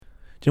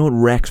Do you know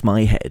what wrecks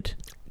my head?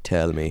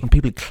 Tell me. When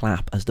people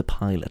clap as the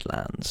pilot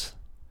lands.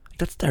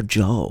 That's their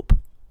job.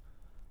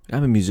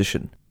 I'm a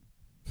musician.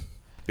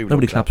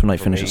 Nobody claps when I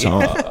finish a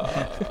song.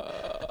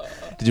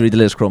 Did you read the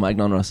latest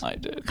Cro-Magnon, Ross? I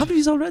did. How many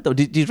of you all read though?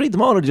 Did you read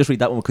them all, or did you just read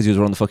that one because you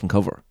were on the fucking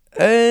cover?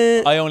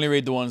 I only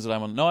read the ones that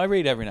I'm on. No, I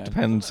read every now.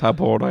 Depends how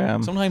bored I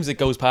am. Sometimes it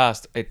goes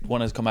past. One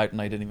has come out and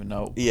I didn't even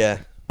know. Yeah.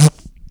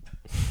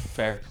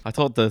 Fair. I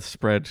thought the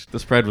spread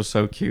was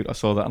so cute. I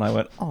saw that and I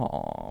went,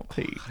 "Oh,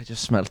 Pete." I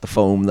just smelt the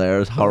foam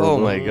there. It's horrible. Oh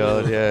my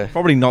god, yeah.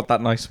 Probably not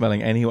that nice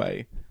smelling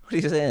anyway. What are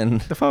you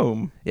saying? The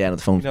foam. Yeah, no,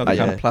 the foam. You know, the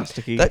kind of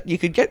plasticky. That you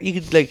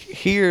could like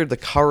hear the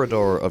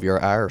corridor of your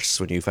arse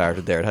when you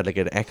farted there. It had like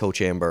an echo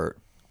chamber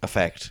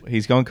effect.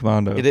 He's gone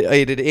commando. It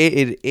did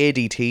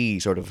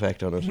ADT sort of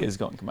effect on it. He is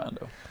going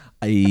commando.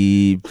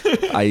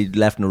 I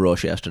left in a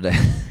rush yesterday.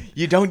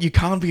 You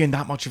can't be in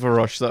that much of a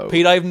rush though.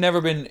 Pete, I've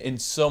never been in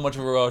so much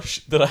of a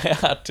rush that I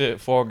had to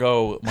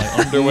forego my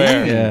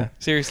underwear. Yeah.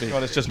 Seriously.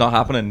 God, it's just not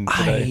happening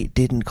today. I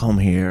didn't come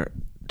here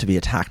to be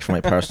attacked for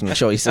my personal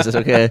choices.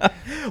 Okay.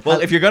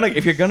 Well, if you're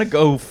gonna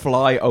go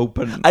fly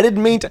open, I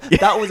didn't mean to.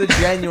 That was a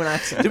genuine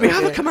accident. Did we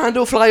have a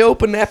commando fly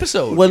open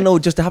episode? Well, no,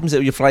 just it happens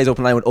that your fly's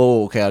open and I went,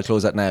 oh, okay, I'll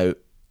close that now.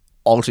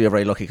 Also, you're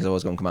very lucky because I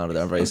was going commando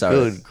there. I'm very sorry.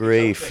 Good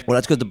grief. Well,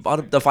 that's because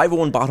the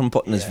 501 bottom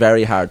button is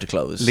very hard to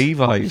close.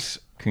 Levi's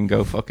can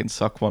go fucking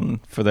suck one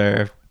for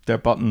their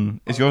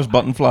button. Is yours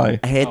button fly?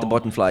 I hate the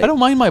button fly. I don't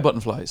mind my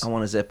button flies. I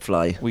want a zip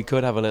fly. We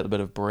could have a little bit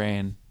of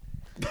brain.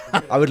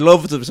 I would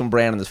love to have some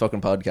brain in this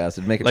fucking podcast.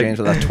 It'd make a Like- change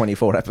for that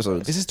 24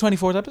 episodes. Is this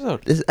 24th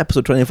episode? This is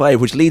episode 25,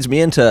 which leads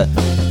me into...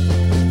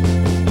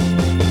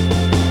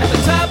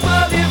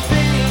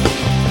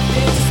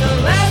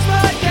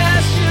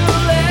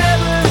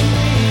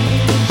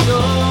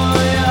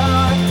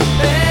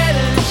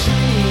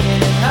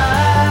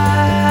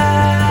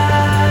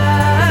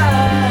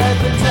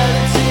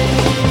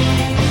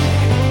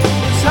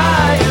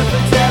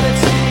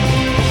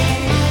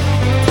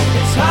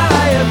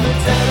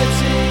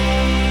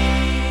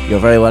 You're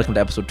very welcome to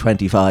episode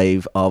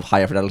 25 of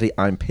Higher Fidelity.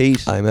 I'm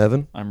Pete. I'm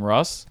Evan. I'm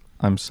Ross.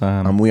 I'm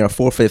Sam. And we are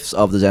 4/5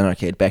 of the Zen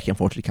Arcade. Becky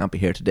unfortunately can't be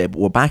here today, but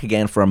we're back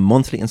again for a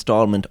monthly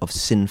instalment of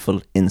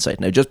Sinful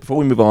Insight. Now, just before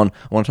we move on,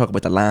 I want to talk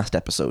about the last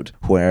episode,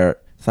 where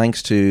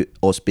thanks to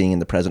us being in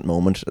the present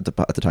moment at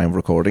the time of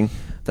recording,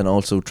 then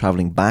also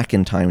travelling back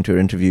in time to our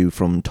interview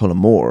from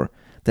Tullamore,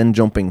 then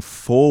jumping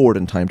forward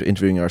in time to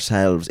interviewing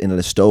ourselves in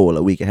Listowel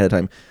a week ahead of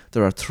time,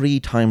 there are 3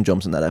 time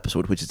jumps in that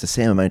episode, which is the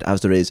same amount as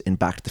there is in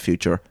Back to the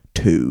Future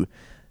 2.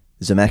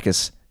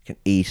 Zemeckis can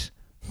eat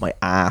my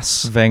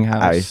ass.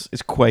 Venghouse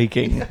is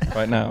quaking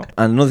right now.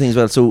 And another thing as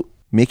well, so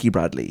Mickey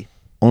Bradley,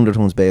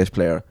 Undertone's bass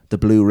player, the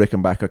Blue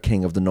Rickenbacker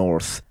King of the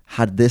North,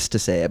 had this to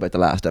say about the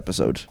last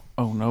episode.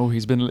 Oh no,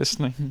 he's been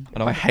listening. I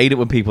know, I hate it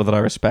when people that I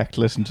respect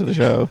listen to the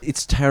show.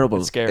 It's terrible.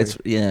 It's scary.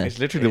 It's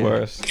literally the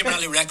worst. Mickey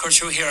Bradley Records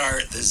Show. Here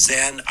are the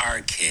Zen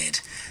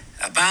Arcade,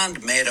 a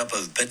band made up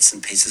of bits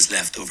and pieces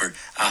left over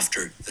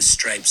after the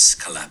Stripes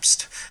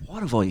collapsed.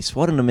 What a voice.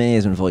 What an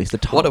amazing voice. The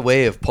top. What a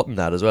way of putting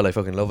that as well. I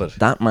fucking love it.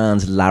 That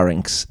man's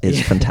larynx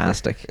is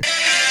fantastic.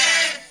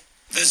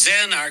 The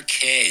Zen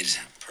Arcade,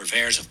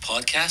 purveyors of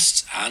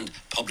podcasts and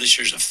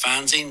publishers of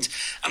fanzines,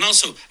 and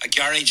also a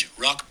garage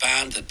rock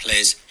band that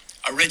plays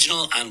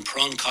original and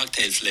prawn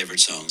cocktail flavoured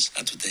songs.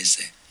 That's what they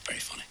say. Very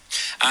funny.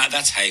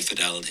 That's High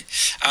Fidelity.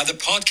 The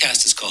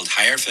podcast is called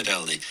Higher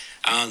Fidelity.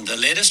 And the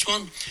latest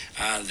one,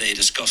 they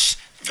discuss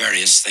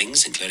various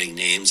things, including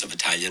names of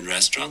Italian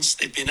restaurants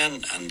they've been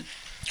in, and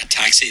a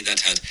taxi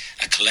that had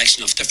a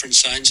collection of different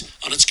sounds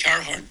on its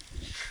car horn.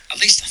 At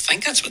least I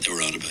think that's what they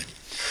were on about.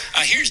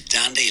 Here's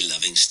Dandy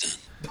Livingston.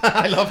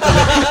 I love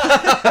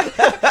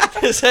that.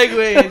 The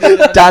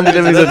segue. Dandy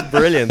Livingston. That's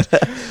brilliant.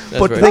 But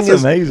the That's thing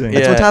is, amazing.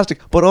 it's Yeah.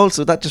 fantastic. But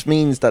also, that just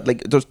means that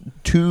like there's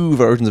 2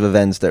 versions of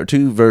events there,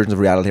 2 versions of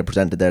reality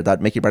presented there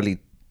that Mickey Bradley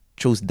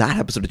chose that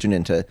episode to tune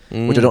into,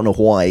 which I don't know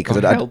why,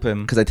 God help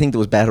him. because I think there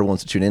was better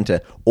ones to tune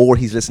into, or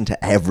he's listened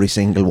to every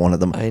single one of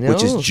them, I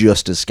which is know.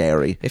 just as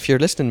scary. If you're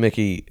listening,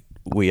 Mickey,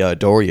 we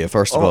adore you,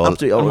 first of all.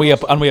 Absolutely.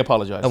 And we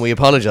apologise. And we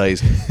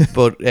apologise.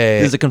 But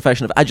This is a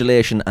confession of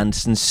adulation and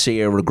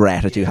sincere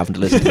regret at you having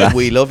to listen to that.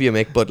 we love you,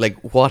 Mick, but like,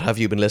 what have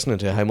you been listening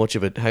to? How much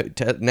of it?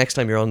 Next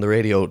time you're on the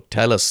radio,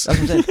 tell us.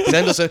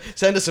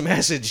 send us a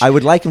message. I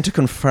would like him to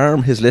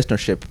confirm his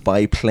listenership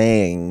by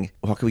playing.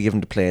 What can we give him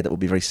to play that would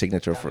be very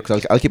signature for?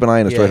 Because I'll keep an eye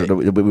on his Yeah.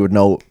 Twitter. That we would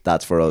know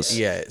that's for us.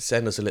 Yeah,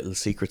 send us a little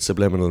secret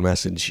subliminal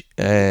message.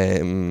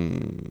 Teenage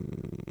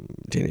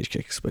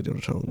Kicks by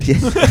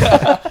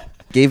Donatone.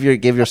 Give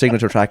your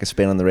signature track a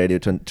spin on the radio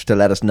to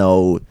let us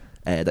know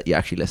that you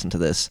actually listen to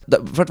this.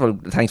 First of all,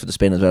 thanks for the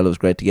spin as well. It was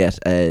great to get.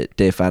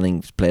 Dave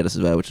Fanning played us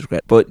as well, which was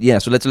great. But yeah,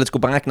 so let's go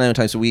back now in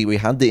time. So we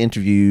had the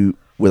interview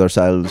with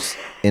ourselves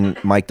in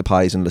Mike the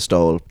Pies in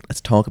Listowel. Let's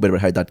talk a bit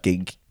about how that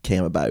gig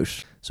came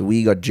about. So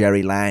we got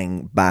Jerry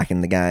Lang back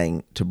in the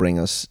gang to bring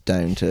us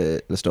down to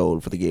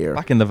Listowel for the gear.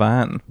 Back in the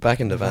van. Back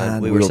in the van,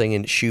 Man, we were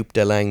singing Shoop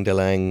de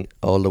Lang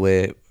all the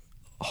way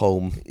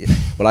home.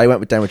 Well, I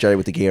went down with Jerry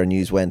with the gear, and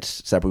you went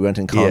separate. We went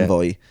in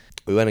convoy.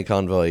 We went in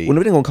convoy. When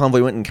we didn't go in convoy,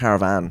 we went in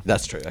caravan.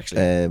 That's true,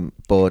 actually.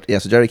 But yeah,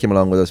 so Jerry came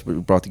along with us. We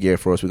brought the gear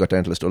for us. We got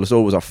down to Listowel.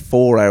 Listowel was our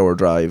 4-hour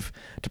drive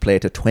to play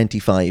to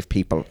 25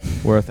 people.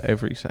 Worth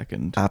every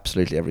second.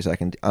 Absolutely every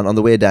second. And on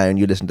the way down,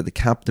 you listen to the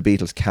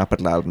Beatles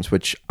Capital albums,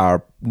 which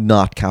are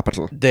not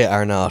Capital. They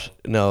are not.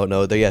 No.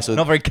 They're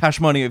Not very cash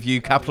money of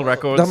you, Capitol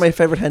Records. Not my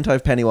favourite hentai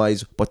of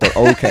Pennywise, but they're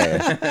okay.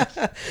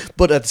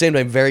 But at the same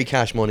time, very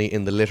cash money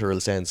in the literal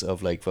sense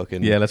of like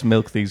fucking. Yeah, let's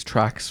milk these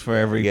tracks for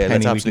every Yeah,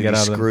 penny let's we can absolutely get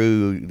out of them.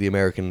 screw the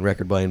American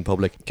record buying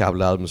public.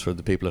 Capital albums for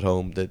the people at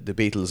home. The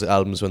Beatles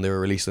albums, when they were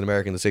released in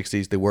America in the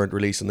 60s, they weren't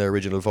released in their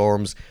original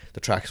forms. The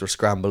tracks were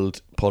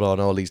scrambled, put on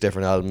all these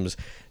different albums.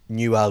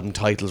 New album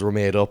titles were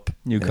made up.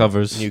 New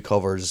covers.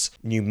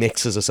 New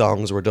mixes of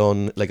songs were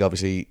done. Like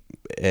obviously,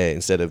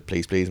 instead of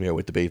Please Please Me or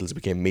With the Beatles, it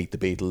became Meet the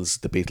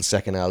Beatles'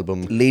 second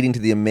album. Leading to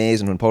the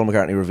amazing when Paul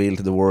McCartney revealed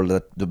to the world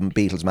that the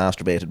Beatles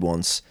masturbated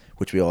once,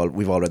 which we've all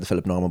read the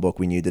Philip Norman book.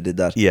 We knew they did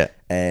that. Yeah.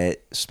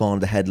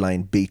 Spawned the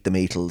headline "Beat the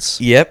Beatles."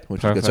 Yep.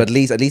 Which was good. So at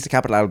least the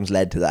Capital albums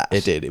led to that.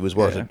 It did. It was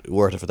worth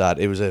it for that.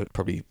 It was a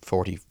probably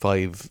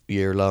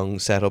 45-year long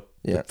setup.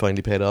 Yeah. That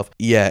finally paid off.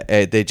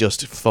 Yeah, they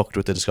just fucked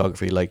with the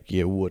discography like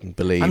you wouldn't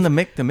believe. And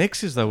the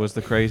mixes, though, was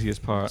the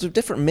craziest part. So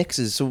different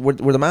mixes. So were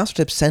the master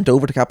tapes sent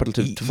over to Capital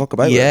to fuck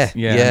about yeah, with?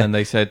 Yeah, and then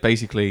they said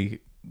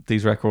basically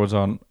these records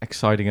aren't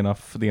exciting enough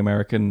for the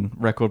American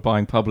record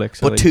buying public.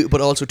 So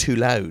but also too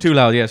loud. Too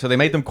loud, yeah. So they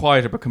made them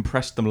quieter but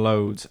compressed them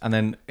loads, and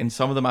then in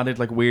some of them added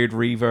like weird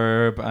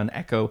reverb and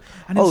echo,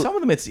 and in some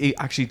of them it's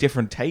actually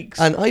different takes.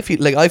 And I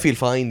feel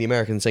fine. The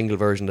American single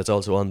version that's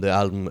also on the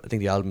album. I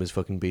think the album is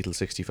fucking Beatles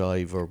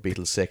 65 or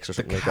Beatles 6 or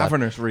something like that.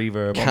 Cavernous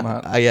reverb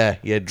on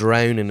that. Yeah,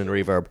 drowning in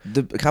reverb.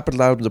 The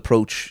Capital album's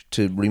approach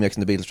to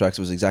remixing the Beatles tracks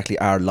was exactly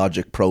our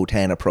Logic Pro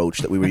 10 approach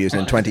that we were using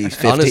in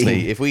 2015.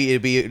 Honestly, if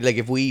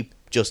we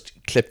just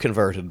clip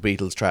converted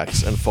Beatles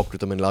tracks and fucked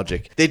with them in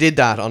Logic. They did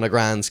that on a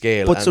grand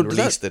scale But and so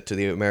released it to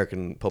the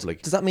American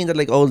public. Does that mean that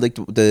like all like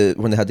the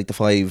when they had like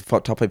the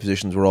top five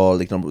positions were all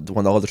like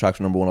when all the tracks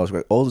were number one,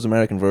 all those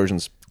American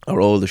versions are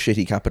all the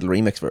shitty Capital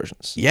remix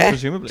versions? Yeah.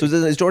 Presumably. So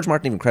is George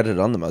Martin even credited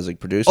on them as like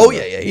producer? Oh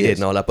yeah, he did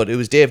and all that. But it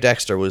was Dave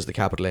Dexter was the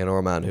Capital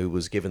A&R man who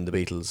was given the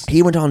Beatles.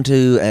 He went on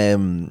to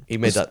he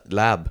made that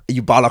lab.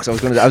 You bollocks! I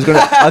was going to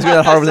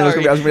that horrible thing.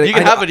 I was gonna be You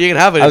can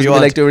have it. I was if you gonna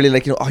want. like to really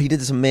like he did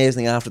this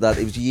amazing thing after that.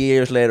 It was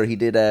years later. He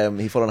did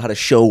he full on had a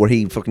show where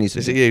he fucking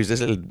used to. He was this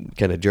little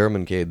kind of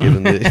German kid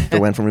given the. They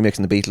went from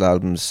remixing the Beatles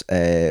albums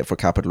for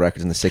Capitol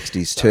Records in the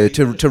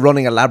 60s to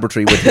running a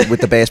laboratory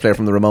with the bass player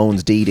from the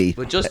Ramones, Dee Dee.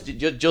 But just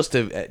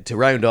to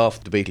round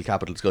off the Beatle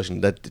Capital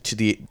discussion, that to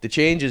the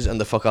changes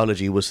and the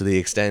fuckology was to the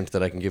extent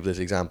that I can give this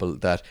example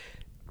that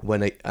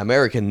when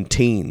American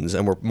teens,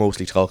 and we're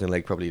mostly talking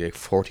like probably like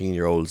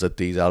 14-year-olds that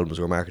these albums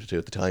were marketed to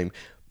at the time,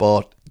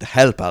 bought the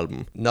Help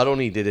album, not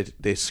only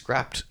they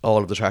scrapped all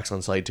of the tracks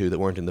on side 2 that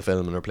weren't in the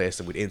film and replaced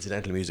them with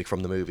incidental music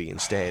from the movie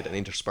instead and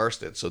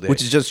interspersed it. So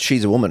Which is just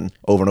She's a Woman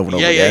over and over and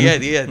over again.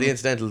 Yeah, the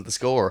incidental, the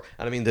score.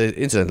 And I mean,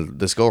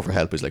 the score for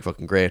Help is like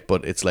fucking great,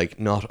 but it's like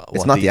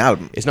It's not the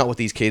album. It's not what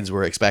these kids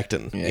were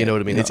expecting. Yeah, you know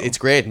what I mean? no. It's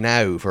great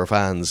now for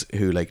fans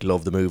who like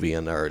love the movie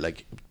and are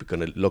like going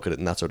to look at it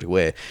in that sort of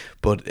way.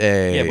 But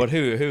but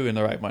who in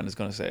the right mind is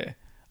going to say,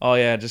 oh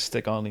yeah, just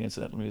stick on the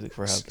incidental music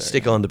for Help there.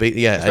 Stick on the beat,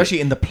 yeah.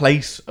 Especially in the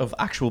place of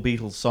actual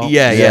Beatles songs.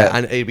 Yeah,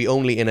 and it'd be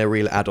only in a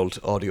real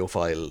adult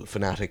audiophile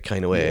fanatic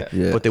kind of way.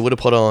 Yeah. But they would have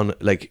put on,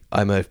 like,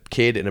 I'm a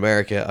kid in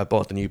America, I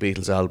bought the new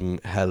Beatles album,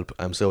 Help,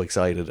 I'm so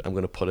excited, I'm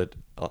going to put it,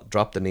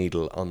 drop the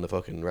needle on the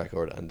fucking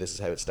record, and this is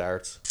how it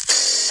starts.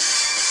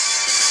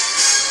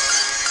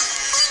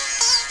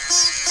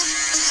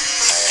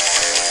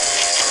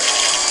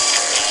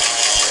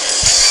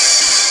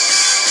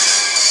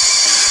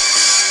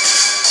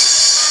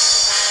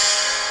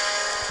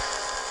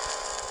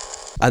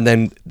 And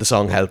then the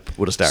song Help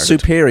would have started.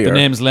 Superior. The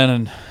name's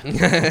Lennon.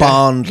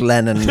 Bond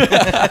Lennon.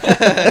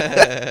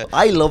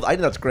 I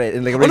think that's great.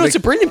 And like, It's a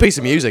brilliant piece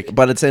of music.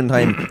 But at the same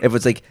time, if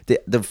it's like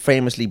the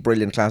famously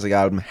brilliant classic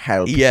album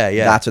Help, Yeah.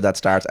 that's where that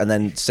starts. And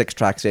then 6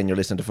 tracks in, you're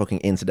listening to fucking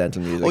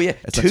incidental music. Oh yeah,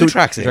 It's 2 like,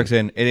 tracks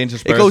in. It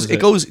intersperses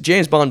It goes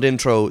James Bond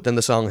intro, then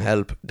the song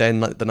Help, then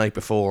The Night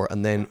Before,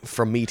 and then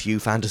From Me to You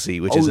Fantasy,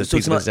 which is a so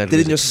piece it's of not, incidental they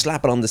didn't music. just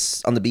slap it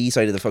on the B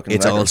side of the fucking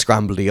It's record. all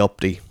scrambledy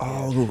uppedy.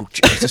 Oh,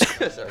 Jesus.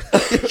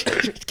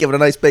 Give it a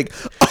nice big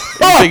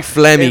Big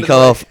phlegmy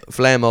cough,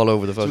 phlegm all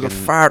over the So we've fucking.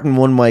 got fart in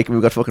one mic and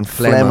we've got fucking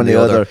phlegm on the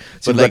other.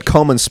 So But we've like, got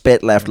cum and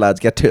spit left, lads.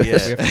 Get to Yeah.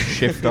 it. We have to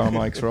shift our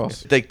mics,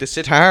 Ross. like the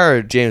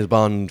sitar James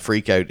Bond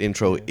freak out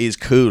intro is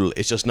cool.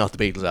 It's just not the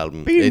Beatles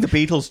album. Beating the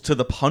Beatles to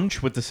the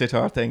punch with the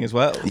sitar thing as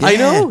well. I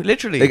know,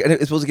 literally. Like, and I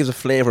suppose it gives a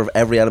flavour of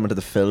every element of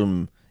the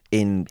film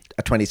in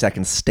a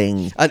 20-second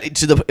sting. And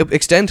to the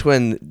extent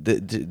when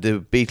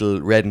the Beatle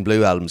Red and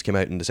Blue albums came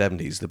out in the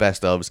 70s, the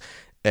best ofs,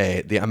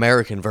 the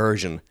American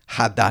version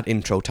had that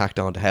intro tacked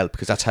on to help,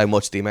 because that's how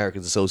much the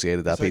Americans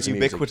associated that piece of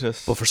music.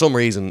 ubiquitous. But for some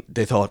reason,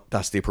 they thought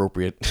that's the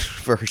appropriate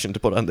version to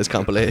put on this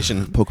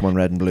compilation. Pokemon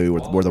Red and Blue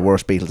were the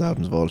worst Beatles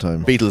albums of all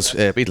time.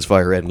 Beatles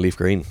Fire Red and Leaf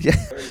Green. Yeah.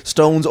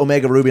 Stones,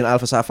 Omega Ruby and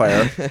Alpha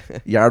Sapphire.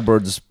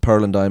 Yardbirds,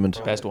 Pearl and Diamond.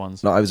 Best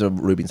ones. No, I was a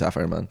Ruby and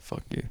Sapphire man.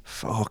 Fuck you.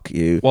 Fuck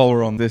you. While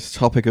we're on this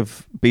topic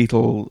of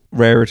Beatle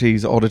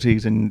rarities,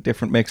 oddities, and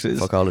different mixes,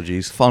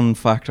 Fuckologies. fun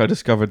fact I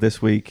discovered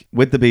this week: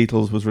 With the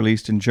Beatles was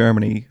released in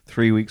Germany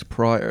 3 weeks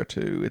prior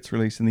to its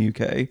release in the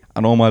UK,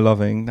 and All My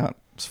Loving, that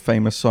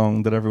famous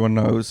song that everyone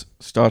knows,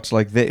 starts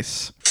like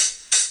this.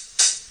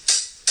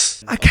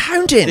 I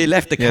counted. They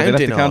left the Yeah, they left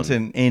counting the on.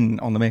 counting in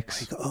on the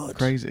mix.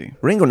 Crazy.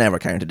 Ringo never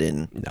counted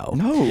in. No.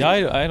 No.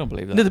 Yeah, I don't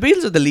believe that. No, the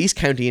Beatles are the least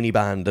county-any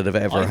band that have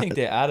ever... I think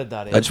they added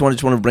that in. I just want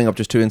to bring up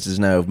just 2 instances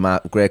now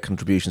of great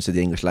contributions to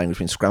the English language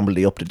between Scramble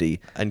the Up-to-D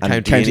And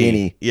County County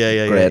Any.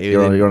 Yeah. Great.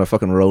 You're on a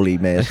fucking rollie,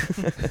 mate.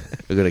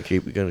 We're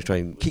gonna try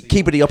and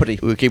Keep it the uppity.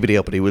 We'll keep it the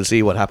uppity. We'll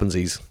see what happens.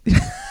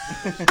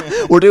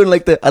 We're doing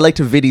like I like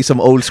to vidi some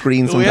old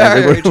screens We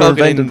sometimes. are We're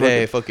talking inventing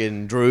in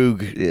fucking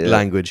Droog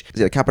language.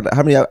 Yeah, Capitol.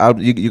 How many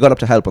you got up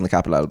to Help on the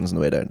Capitol albums on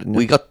the way down? Didn't you?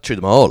 We got through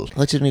them all.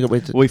 How didn't you go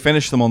wait to- We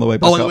finished them on the way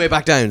back Oh, on the up. way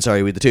back down.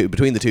 Sorry,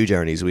 between the two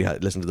journeys, we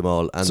had listened to them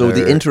all. And So the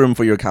they're- interim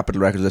for your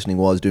Capitol Records listening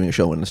was doing a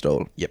show in the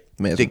stall. Yep.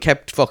 Amazing. They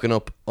kept fucking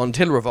up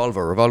until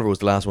Revolver. Revolver was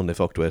the last one they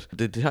fucked with.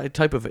 The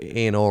type of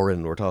A&R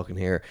we're talking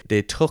here.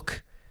 They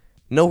took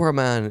Nowhere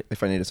Man,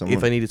 If I Needed Someone.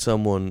 If I Needed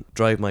Someone,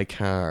 Drive My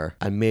Car,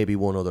 and maybe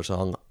one other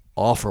song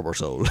off Rubber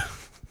Soul.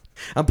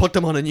 And put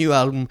them on a new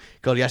album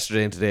called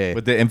Yesterday and Today.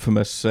 With the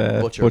infamous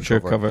Butcher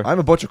cover. I'm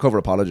a Butcher cover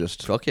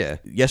apologist. Fuck yeah.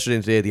 Yesterday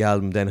and Today, the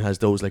album then has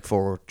those like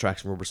 4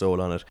 tracks from Rubber Soul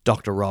on it.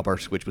 Dr.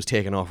 Robert, which was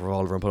taken off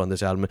Revolver and put on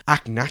this album.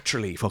 Act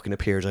Naturally fucking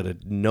appears out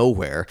of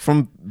nowhere.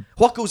 From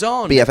What goes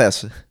on?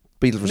 BFS.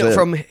 Beatles for No, Sale.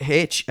 from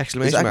H! Is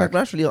Exclamation that mark.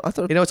 naturally? I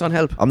thought. You know it's on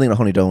Help. I'm thinking of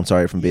Honey Don't.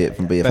 Sorry, from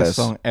BFS. Best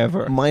song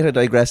ever. Might I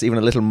digress even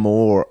a little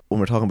more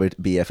when we're talking about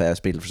BFS,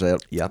 Beatles for Sale?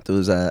 Yeah. There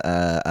was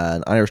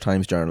an Irish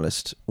Times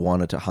journalist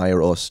wanted to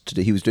hire us to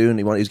do. He was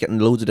getting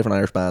loads of different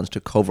Irish bands to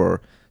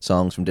cover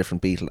songs from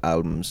different Beatle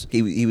albums.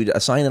 He would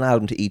assign an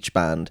album to each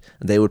band,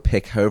 and they would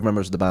pick however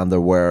members of the band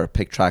there were,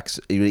 pick tracks.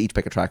 He would each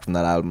pick a track from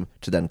that album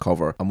to then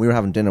cover. And we were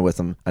having dinner with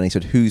him, and he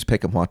said, "Who's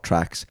picking what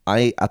tracks?"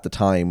 I at the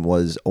time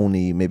was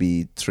only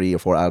maybe 3 or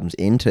 4 albums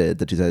into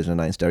the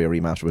 2009 stereo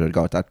remaster we had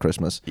got that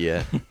Christmas.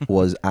 Yeah.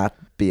 Was at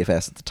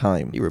BFS at the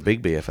time. You were a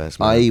big BFS,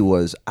 man. I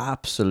was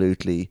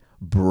absolutely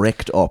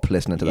bricked up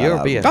listening to that You're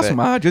album. BFS. That's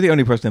mad. You're the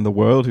only person in the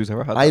world who's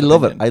ever had I that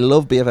love it. opinion. I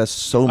love BFS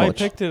so I much.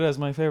 picked it as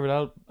my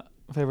favorite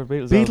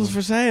Beatles Beatles album.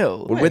 for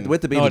Sale. Well,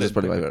 with the No, I Beatles, didn't it's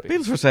probably my pick favorite.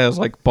 Beatles for Sale is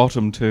like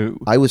bottom 2.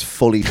 I was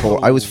fully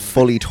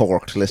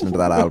torqued listening to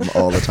that album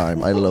all the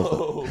time. I love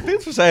it.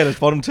 Beatles for Sale is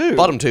bottom 2.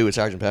 Bottom 2 with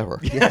Sgt. Pepper.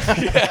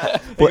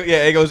 But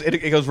yeah, it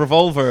goes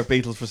Revolver,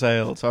 Beatles for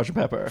Sale, Sgt.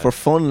 Pepper. For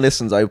fun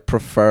listens, I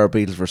prefer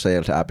Beatles for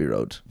Sale to Abbey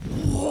Road.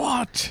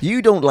 what?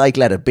 You don't like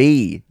Let It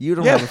Be. You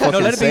don't have a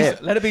fucking say.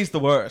 Let It Be's the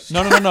worst.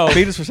 No.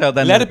 Beatles for Sale,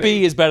 then Let It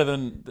Be is better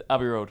than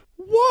Abbey Road.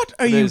 What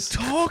are It you is.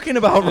 talking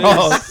about,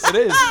 Ross? It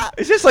is.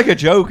 Is this like a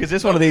joke? Is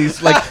this one of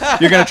these, like,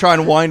 you're going to try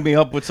and wind me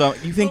up with some...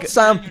 You think...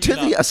 Sam, to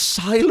the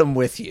asylum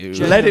with you.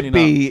 Let It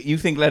Genuinely Be... You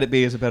think Let It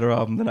Be is a better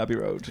album than Abbey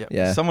Road?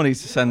 Yeah. Someone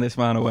needs to send this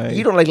man away.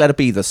 You don't like Let It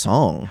Be the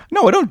song.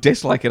 No, I don't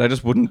dislike it. I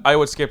just wouldn't... I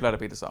would skip Let It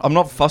Be the song. I'm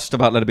not fussed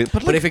about Let It Be. But,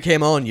 But like, if it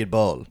came on, you'd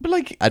bawl.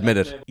 Admit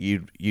it.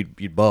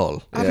 You'd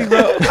bawl.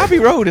 Abbey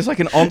Road is like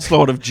an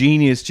onslaught of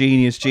genius. As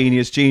is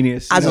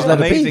Let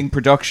It Be. amazing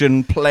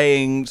production,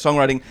 playing,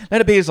 songwriting. Let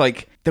It Be is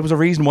like, there was a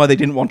reason why they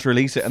didn't want to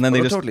release it, and then they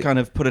Well, just totally. kind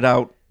of put it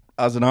out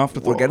as an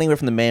afterthought. We're getting away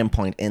from the main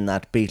point in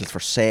that Beatles for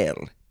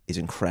Sale is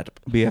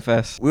incredible.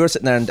 BFS. We were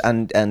sitting there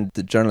and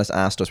the journalist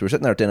asked us, we were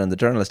sitting there at dinner and the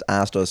journalist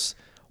asked us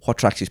what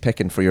tracks he's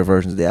picking for your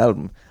versions of the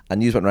album.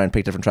 And you went around and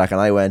picked a different track and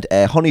I went,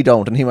 Honey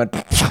Don't. And he went,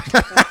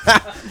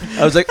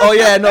 I was like, oh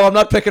yeah, no, I'm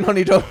not picking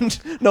Honey Don't.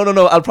 No,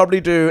 I'll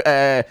probably do,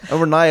 and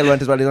when Niall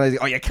went as well, he was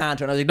like, oh, you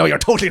can't. And I was like, no, you're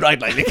totally right,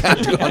 Niall, you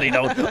can't do Honey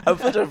Don't. I'm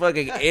such a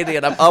fucking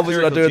idiot. I'm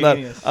obviously not doing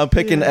Genius. that. I'm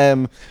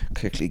picking,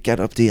 quickly get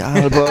up the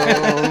album.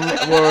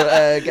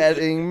 We're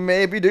getting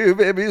maybe do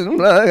babies in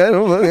black, I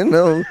don't fucking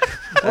know.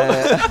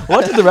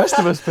 What did the rest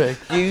of us pick?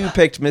 You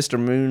picked Mr.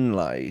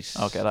 Moonlight.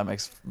 Okay, that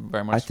makes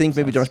very much I think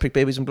maybe sense. Josh picked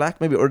Babies in Black,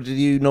 maybe, or did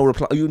you no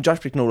reply? You and Josh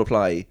picked No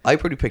Reply. I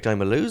pretty picked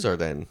I'm a Loser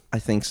then. I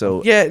think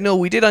so. Yeah, no,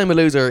 we did I'm a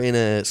Loser in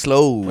a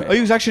slow... Oh,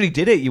 you actually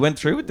did it. You went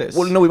through with this.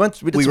 Well, no, we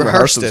did We some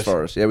rehearsed rehearsals it.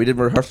 for it. Yeah, we did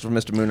rehearsals for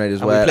Mr. Moonlight as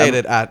And well. we played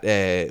it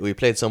at... we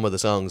played some of the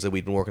songs that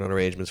we'd been working on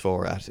arrangements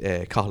for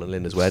at Colin and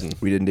Linda's wedding.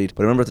 We did indeed.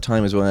 But I remember at the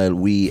time as well,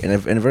 we in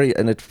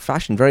a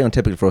fashion very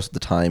untypical for us at the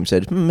time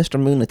said, Mr.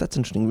 Moonlight, that's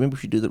interesting. Maybe we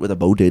should do that with a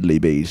Bo Diddley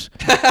beat.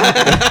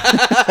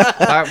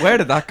 Where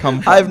did that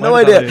come from? I have no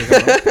Where did idea.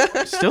 that idea come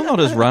from? Still not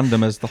as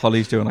random as the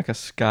Hollies doing like a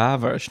ska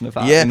version of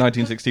that Yeah. in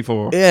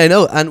 1964. Yeah, I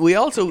know. And we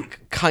also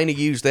kind of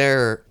used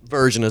their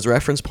version as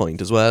reference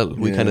point as well.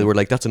 We kind of were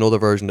like, that's another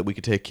version that we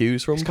could take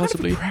cues from, Kind of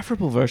possibly. a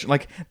preferable version.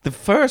 Like the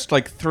first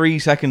 3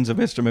 seconds of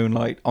Mr.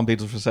 Moonlight on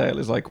Beatles for Sale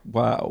is like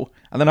wow,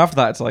 and then after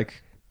that it's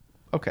like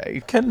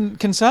Okay.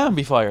 Can Sam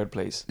be fired,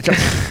 please?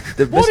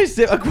 What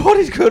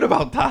is good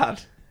about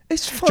that?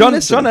 It's fun. John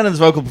listen. Lennon's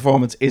vocal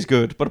performance is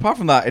good, but apart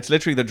from that, it's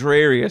literally the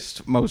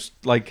dreariest, most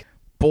like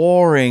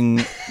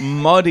boring,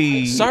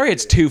 muddy. Sorry,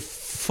 it's too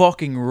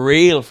fucking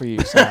real for you,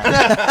 Sam.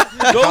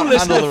 Go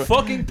listen to handle the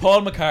fucking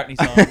Paul McCartney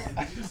song.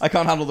 I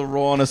can't handle the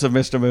rawness of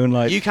Mr.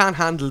 Moonlight. You can't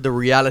handle the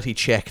reality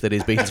check that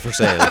is Beatles for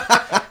Sale.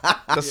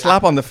 The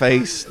slap on the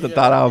face that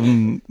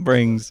album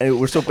brings.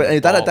 We're so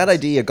that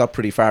idea got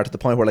pretty far to the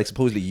point where like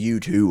supposedly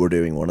U2 were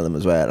doing one of them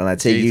as well, and I'd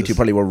say Jesus. U2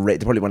 probably were they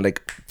probably went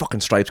like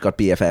fucking Stripes got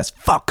BFS,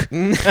 fuck.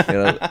 You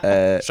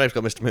know, Stripes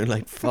got Mr.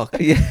 Moonlight. Fuck.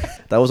 yeah,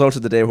 that was also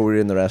the day where we were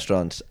in the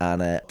restaurant,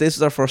 and this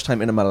is our first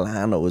time in a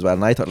Milano as well,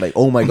 and I thought like,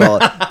 oh my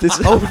god, this.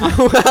 We thought,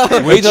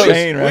 We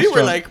restaurant.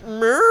 were like,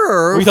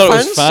 we thought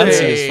it was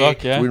fancy as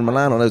fuck, yeah. We were in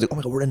Milano, and I was like, oh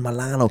my god, we're in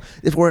Milano.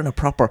 If we're in a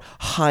proper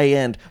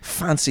high-end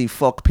fancy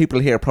fuck, people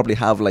here probably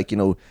have like, you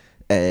know,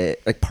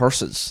 like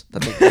purses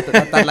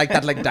that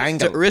like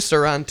dangle.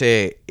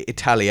 Ristorante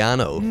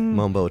Italiano,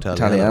 Mumbo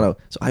Italiano.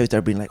 So I was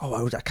there being like,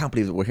 oh, I can't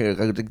believe that we're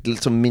here.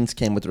 Some mints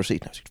came with the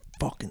receipt, and I was like,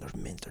 fucking, there's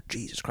mint there,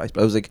 Jesus Christ.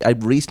 But I was like, I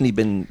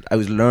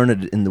was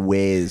learned in the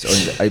ways,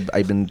 or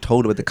I've been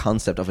told about the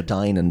concept of a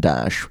dine and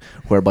dash,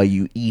 whereby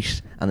you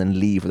eat and then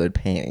leave without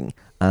paying.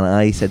 And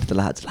I said to the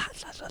lads,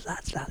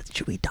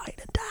 should we dine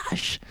and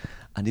dash?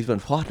 And he's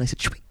went, what? And I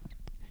said, should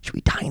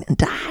we dine and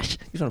dash?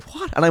 He's went,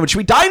 what? And I went, should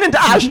we dine and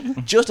dash?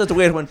 Just as the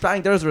waiter went,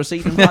 bang, there's the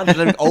receipt, and handed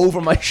it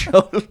over my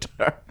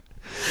shoulder.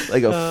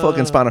 Like a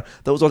fucking spanner.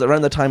 That was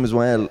around that time as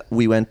well.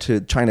 We went to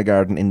China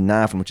Garden in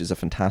Navan, which is a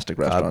fantastic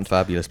restaurant.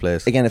 Fabulous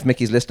place. Again, if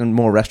Mickey's listening,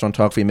 more restaurant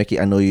talk for you, Mickey.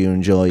 I know you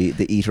enjoy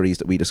the eateries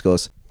that we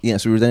discuss. Yeah,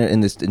 so we were there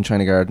in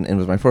China Garden, and it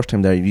was my first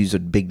time there. You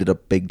used bigged it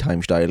up big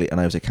time styly, and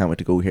I was like, can't wait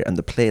to go here. And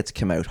the plates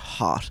came out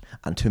hot,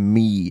 and to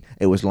me,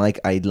 it was like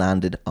I'd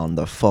landed on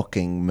the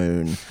fucking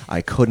moon.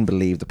 I couldn't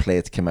believe the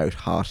plates came out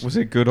hot. Was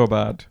it good or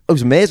bad? It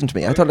was amazing to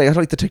me. I thought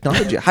like the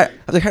technology. I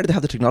was like, how did they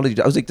have the technology?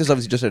 I was like, this is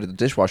obviously just out of the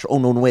dishwasher. Oh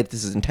no, wait,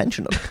 this is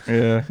intentional.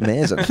 Yeah.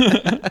 Amazing.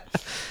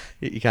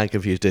 You can't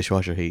confuse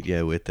dishwasher heat,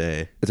 with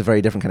It's a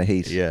very different kind of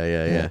heat.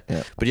 Yeah.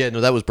 But yeah, no,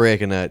 that was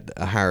breaking a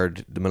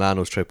hard. The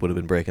Milano's trip would have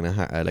been breaking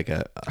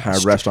a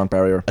Hard restaurant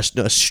barrier.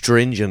 A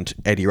stringent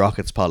Eddie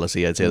Rockets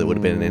policy. I'd say that would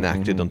have been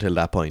enacted until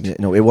that point. Yeah,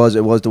 no, it was.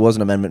 There was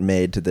an amendment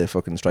made to the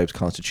fucking Stripes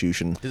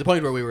Constitution. To the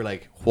point where we were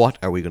like, what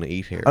are we going to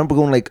eat here? I remember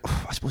going like,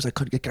 I suppose I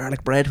could get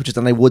garlic bread, which is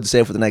then I would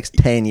say for the next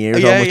 10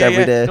 years almost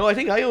every day. No, I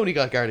think I only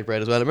got garlic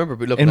bread as well. I remember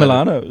looking In at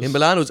Milano's? it. In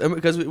Milano's,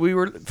 because we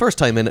were first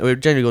time in it. We were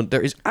genuinely going,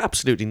 there is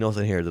absolutely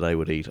nothing here that I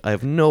would eat. I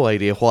have no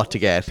idea what to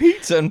get.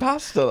 Pizza and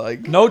pasta,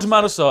 like. No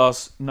tomato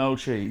sauce, no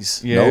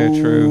cheese. Yeah,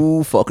 no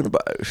true. fucking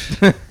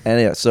about.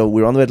 Anyway, so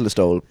we were on the way to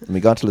Listowel, and we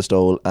got to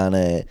Listowel, and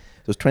there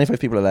was 25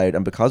 people allowed,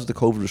 and because of the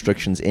COVID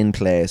restrictions in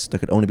place, there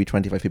could only be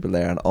 25 people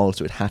there, and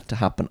also it had to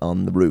happen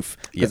on the roof.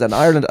 Because in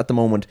Ireland at the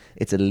moment,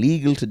 it's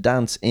illegal to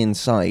dance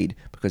inside,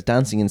 because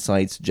dancing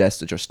inside suggests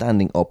that you're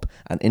standing up,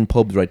 and in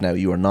pubs right now,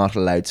 you are not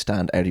allowed to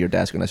stand out of your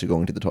desk unless you're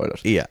going to the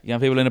toilet. Yeah. You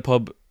have people in a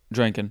pub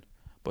drinking,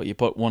 but you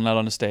put one lad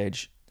on a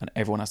stage and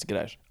everyone has to get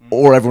out.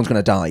 Or everyone's going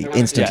to die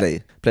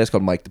instantly. Place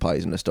called Mike the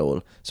Pies in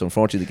Listowel. So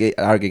unfortunately,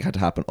 our gig had to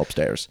happen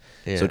upstairs.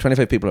 Yeah. So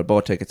 25 people had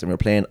bought tickets, and we were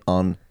playing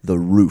on the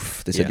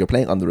roof. They said, you're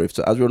playing on the roof.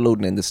 So as we were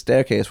loading in, the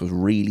staircase was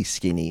really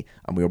skinny,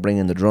 and we were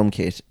bringing the drum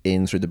kit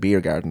in through the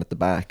beer garden at the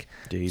back.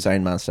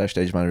 Sound man /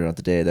 stage manager on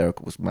the day there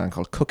was a man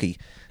called Cookie,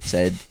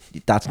 said,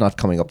 that's not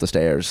coming up the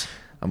stairs.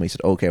 And we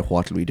said, okay,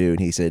 what will we do? And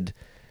he said,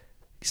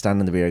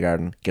 stand in the beer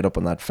garden, get up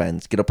on that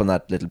fence, get up on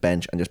that little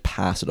bench, and just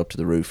pass it up to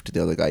the roof to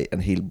the other guy,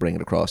 and he'll bring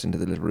it across into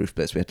the little roof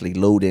place. We had to like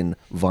load in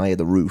via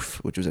the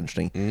roof, which was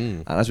interesting.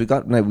 And as we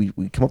got, now we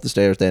come up the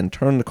stairs, then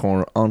turn the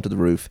corner onto the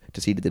roof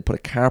to see that they'd put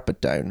a carpet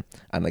down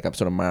and like a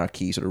sort of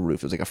marquee sort of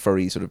roof. It was like a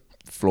furry sort of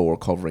floor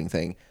covering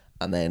thing,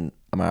 and then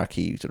a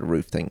marquee sort of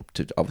roof thing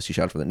to obviously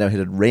shelter them. Now it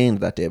had rained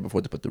that day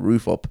before they put the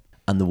roof up,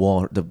 and the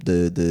water,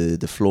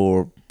 the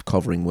floor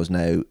covering was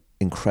now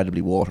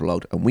incredibly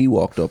waterlogged, and we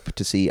walked up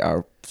to see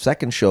our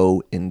second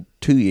show in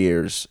 2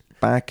 years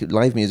back.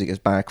 Live music is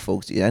back,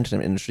 folks. The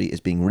entertainment industry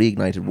is being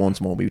reignited once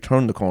more. We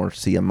turned the corner to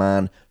see a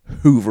man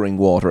hoovering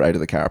water out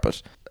of the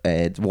carpet.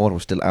 The water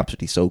was still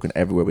absolutely soaking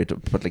everywhere. We had to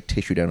put like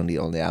tissue down on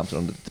the amps and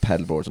on the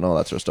pedal boards and all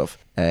that sort of stuff.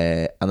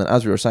 And then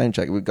as we were sound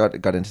checking, we got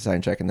into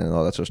sound checking and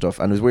all that sort of stuff,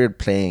 and it was weird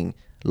playing,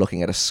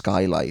 looking at a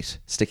skylight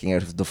sticking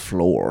out of the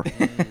floor.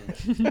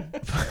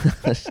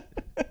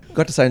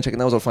 Got to sound check, and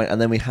that was all fine. And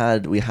then we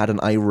had an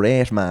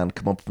irate man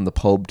come up from the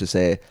pub to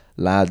say,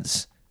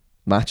 lads,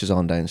 match is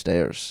on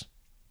downstairs.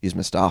 He's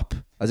missed up.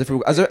 As if we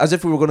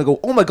were going to go,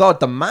 oh my god,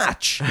 the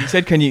match. He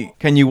said, can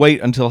you wait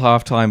until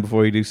half time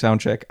before you do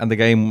sound check? And the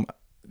game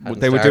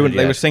they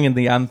were singing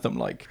the anthem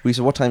like. We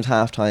said, what time's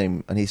half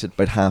time? And he said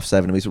about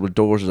 7:30. And we said, well,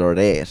 doors are at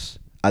 8.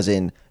 As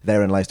in,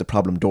 therein lies the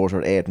problem, doors are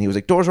at 8. And he was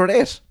like, doors are at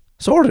 8.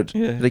 Sorted.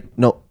 Yeah. Like,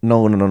 no.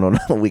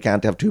 We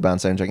can't have 2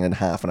 bands sound checking in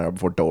half an hour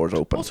before doors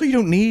open. Also, you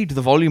don't need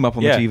the volume up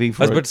on the TV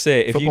for I was about to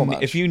say, if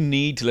if you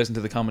need to listen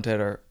to the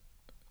commentator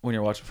when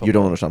you're watching football, you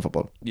don't understand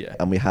football. Yeah.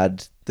 And we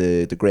had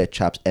the great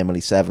chaps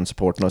Emily Seven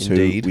supporting us,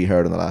 Indeed. who we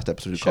heard in the last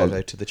episode. Shout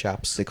out to the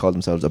chaps. They called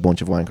themselves a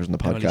bunch of wankers in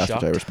the Emily podcast,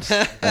 Shocked. which I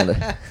respect.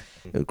 And,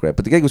 it was great,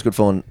 but the gig was good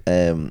fun.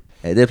 They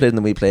played and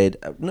then we played.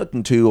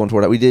 Nothing too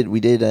untoward. We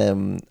did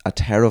a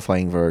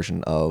terrifying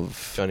version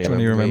of Johnny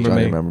Johnny Remember Remember Me.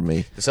 Johnny Me. Remember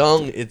Me. The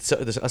song, it's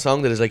a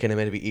song that is like kind of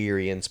meant to be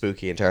eerie and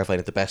spooky and terrifying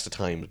at the best of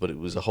times, but it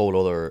was a whole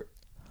other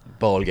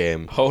ball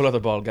game. Whole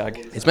other ball gag.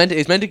 It's meant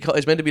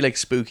to be like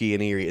spooky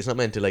and eerie. It's not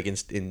meant to like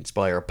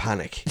inspire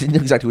panic. Didn't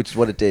know exactly which is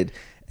what it did.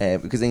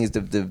 Because the thing is,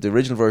 the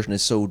original version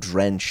is so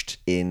drenched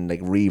in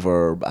like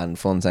reverb and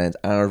fun sounds.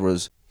 Ours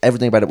was,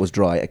 everything about it was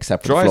dry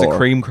except for Dry the as floor. a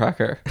cream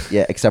cracker.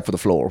 Yeah, except for the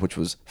floor, which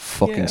was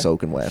fucking Yeah.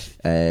 soaking wet.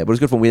 But it was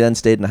good fun. We then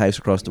stayed in a house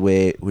across the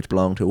way, which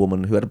belonged to a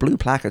woman who had a blue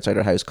plaque outside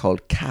her house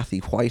called Kathy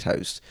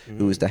Whitehouse,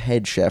 who was the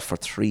head chef for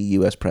 3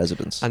 US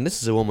presidents. And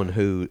this is a woman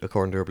who,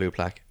 according to her blue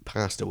plaque,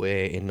 passed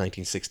away in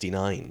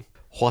 1969.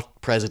 What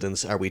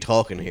presidents are we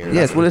talking here?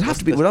 Yes, well, it'd have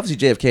to be. Well, obviously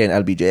JFK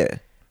and LBJ.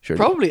 Sure.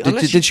 Probably,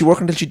 unless Did she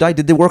work until she died?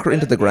 Did they work her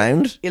into the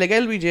ground? Yeah, like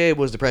LBJ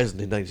was the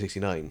president in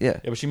 1969. Yeah.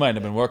 Yeah, but she might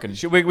have been working.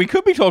 We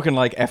could be talking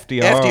like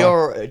FDR.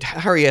 FDR,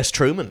 Harry S.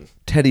 Truman.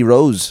 Teddy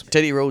Rose.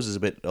 Teddy Rose is a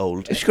bit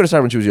old. She could have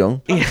started when she was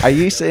young. Are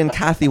you saying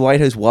Kathy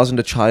Whitehouse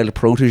wasn't a child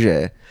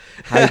protege?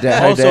 How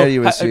Also, dare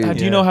you assume?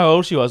 do you know how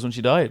old she was when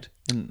she died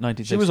in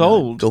 1969? She was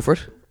old. Go for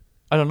it.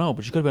 I don't know,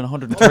 but she could have been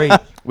 103.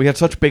 We had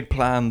such big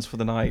plans for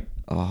the night.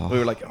 Oh. We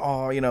were like,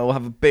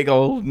 have a big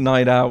old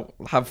night out,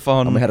 have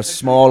fun. And we had a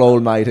small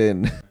old night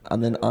in.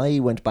 And then I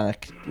went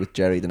back with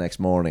Jerry the next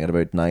morning at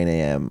about 9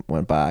 a.m.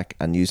 Went back,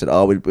 and you said,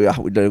 "Oh, you were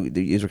kind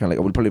of like,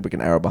 oh, we'll probably book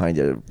an hour behind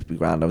you. It'll be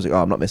grand." I was like,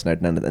 "Oh, I'm not missing out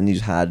on anything." And you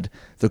just had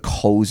the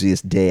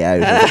coziest day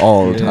out of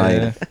all Yeah.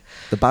 time.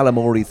 The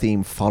Balamory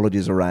theme followed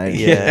you around.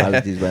 Yeah,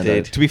 as these went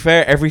did. out. To be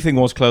fair, everything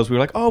was closed. We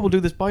were like, we'll do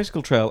this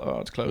bicycle trail. Oh,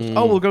 it's closed.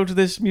 Oh, we'll go to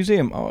this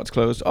museum. Oh, it's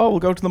closed. Oh, we'll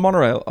go to the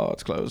monorail. Oh,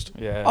 it's closed.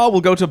 Yeah. Oh,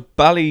 we'll go to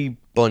Bunyan.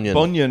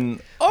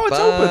 Bunyan. Oh, it's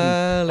open.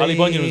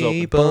 Ballybunion was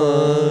open.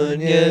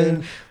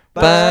 Bunyan,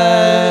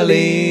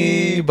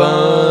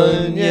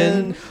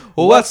 Ballybunion.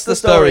 What's the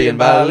story in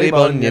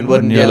Ballybunion?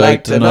 Wouldn't you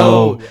like to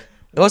know?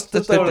 What's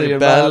the story in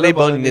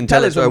Ballybunion?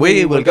 Tell us where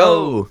we will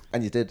go.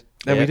 And you did.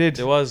 Yeah, we did.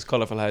 There was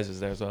colourful houses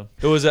there as well.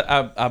 There was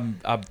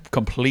a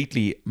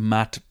completely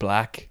matte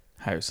black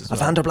house as A well.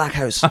 Vander Black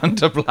House.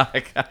 And a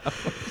black.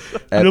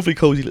 Lovely,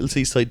 cozy little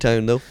seaside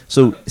town, though.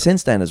 So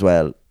since then as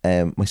well,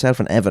 myself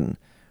and Evan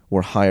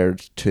were hired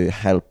to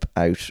help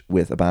out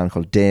with a band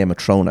called De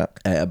Matrona,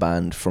 a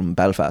band from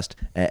Belfast.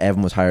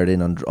 Evan was hired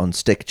in on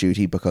stick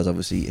duty because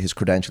obviously his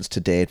credentials to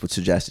date would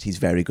suggest that he's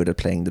very good at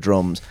playing the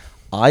drums.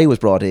 I was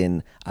brought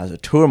in as a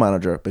tour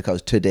manager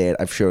because to date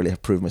I've surely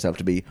have proved myself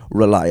to be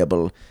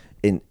reliable.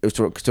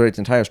 Throughout the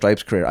entire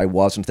Stripes career, I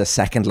wasn't the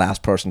second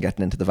last person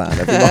getting into the van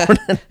every morning.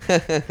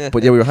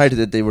 But yeah, we were hired.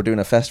 They were doing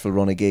a festival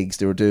run of gigs.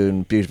 They were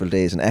doing Beautiful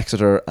Days in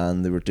Exeter,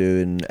 and they were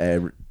doing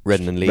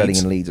Reading and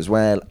Leeds. as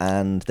well,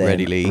 and then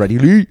Ready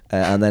Lee.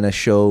 and then a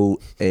show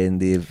in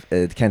the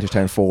Kentish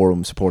Town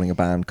Forum supporting a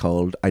band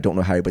called I Don't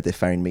Know How, but They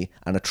Found Me,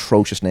 an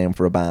atrocious name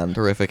for a band.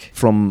 Horrific.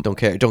 From Don't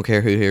care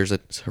who hears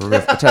it. It's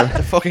horrific. It's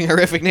a fucking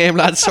horrific name,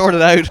 lads. Sort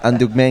it out. and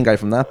the main guy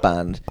from that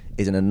band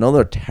is in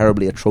another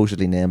terribly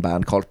atrociously named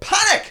band called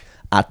Panic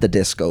at the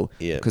Disco.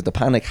 Yeah. Because the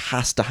Panic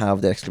has to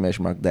have the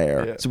exclamation mark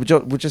there. Yeah. So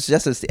which just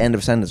suggests it's the end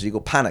of a sentence. You go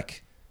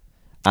Panic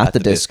at the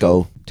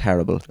disco.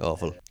 Terrible.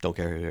 Awful. Don't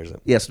care who hears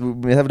it. Yes,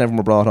 we haven't ever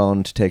were brought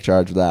on to take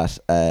charge of that,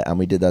 and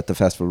we did that. The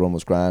festival run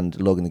was grand.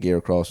 Lugging the gear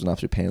across was an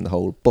absolute pain in the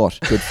hole, but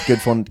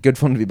good fun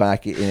to be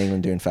back in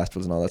England doing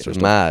festivals and all that It sort was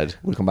of stuff. mad.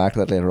 We'll come back to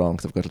that later on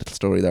because I've got a little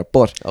story there.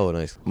 But Oh,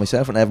 nice.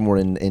 myself and Evan were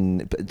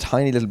in a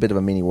tiny little bit of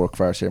a mini work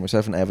farce here.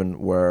 Myself and Evan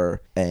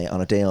were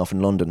on a day off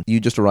in London. You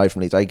just arrived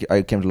from Leeds. I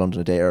came to London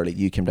a day early.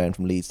 You came down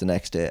from Leeds the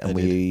next day, and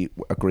we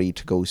agreed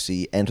to go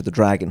see Enter the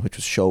Dragon, which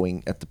was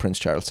showing at the Prince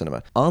Charles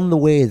Cinema. On the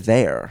way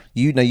there,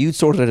 you'd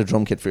sorted out a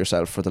drum kit for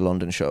yourself for the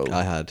London show.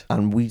 I had.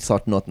 And we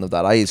thought nothing of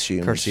that. I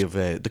assumed Courtesy of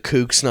the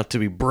Kooks, not to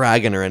be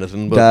bragging or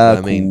anything, but the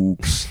I mean,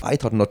 Kooks. I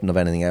thought nothing of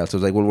anything else. I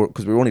was like, well,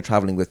 because we were only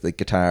travelling with the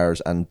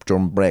guitars and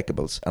drum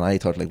breakables, and I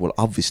thought like, well,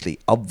 obviously,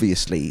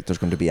 there's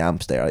going to be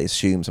amps there. I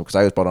assume so because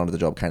I was brought onto the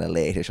job kind of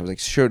late-ish. I was like,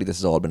 surely this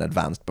has all been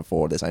advanced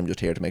before this. I'm just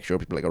here to make sure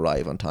people like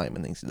arrive on time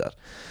and things like that.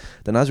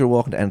 Then as we were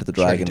walking to Enter the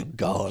Dragon,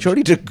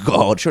 surely to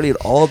God,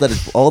 all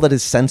that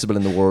is sensible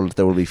in the world,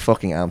 there will be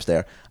fucking amps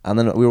there. And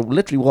then we were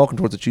literally walking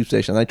towards the tube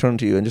station, and I turned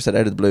to you and just said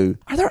out of the blue,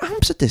 "Are there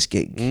amps at this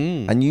gig?"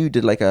 And you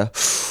did like a,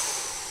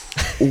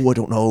 "Oh, I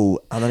don't know."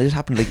 And then I just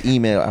happened to like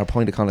email our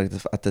point of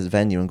contact at this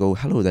venue and go,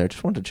 "Hello there,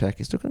 just wanted to check,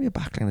 is there going to be a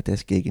backline at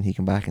this gig?" And he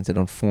came back and said,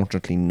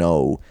 "Unfortunately,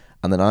 no."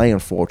 And then I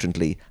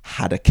unfortunately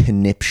had a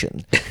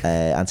conniption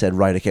and said,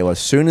 "Right, okay, well, as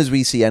soon as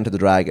we see Enter the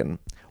Dragon,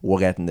 we're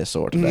getting this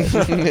sorted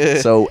out."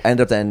 So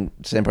ended up then,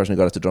 same person who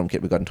got us the drum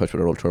kit, we got in touch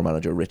with our old tour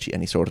manager Richie,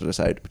 and he sorted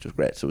us out, which was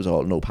great. So it was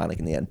all no panic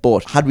in the end.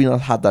 But had we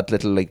not had that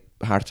little like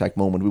heart attack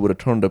moment, we would have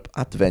turned up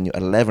at the venue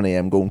at 11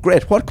 a.m. going,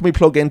 "Great, what can we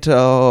plug into?"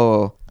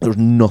 Oh, there was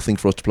nothing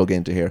for us to plug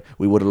into here.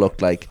 We would have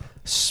looked like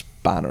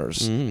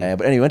banners.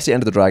 But anyway, we went to the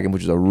End of the Dragon,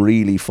 which was a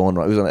really fun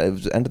ride. It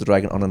was End of the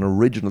Dragon on an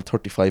original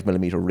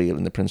 35mm reel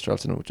in the Prince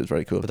Charles Cinema, which was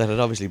very cool. But that had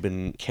obviously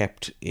been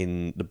kept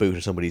in the boot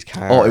of somebody's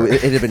car. Oh,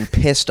 it had been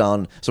pissed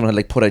on. Someone had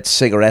like put out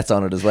cigarettes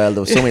on it as well.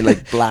 There was so many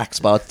like black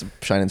spots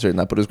shining through in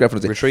that, but it was great for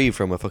retrieved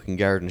from a fucking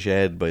garden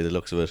shed by the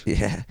looks of it.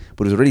 Yeah,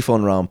 but it was a really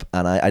fun romp,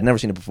 and I'd never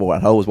seen it before,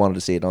 and I always wanted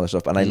to see it and all that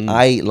stuff. And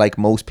I, like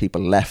most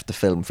people, left the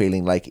film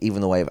feeling like,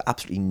 even though I have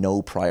absolutely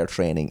no prior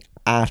training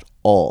at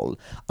all,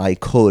 I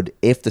could,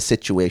 if the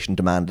situation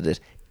demanded it,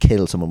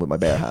 kill someone with my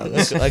bare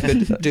hands. I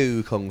could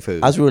do kung fu.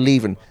 As we were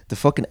leaving, the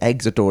fucking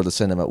exit door of the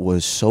cinema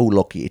was so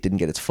lucky it didn't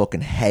get its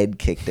fucking head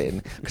kicked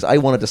in, because I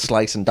wanted to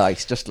slice and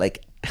dice just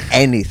like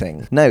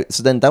anything. Now,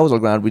 so then that was all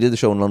grand. We did the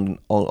show in London,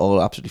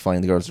 all absolutely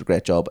fine. The girls did a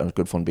great job, and it was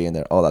good fun being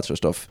there, all that sort of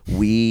stuff.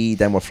 We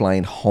then were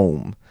flying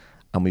home,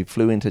 and we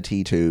flew into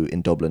T2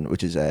 in Dublin,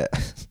 which is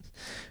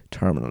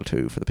Terminal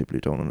 2 for the people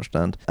who don't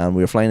understand. And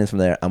we were flying in from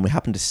there, and we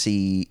happened to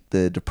see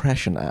the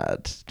Depression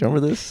ad. Do you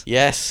remember this?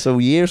 Yes. So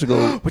years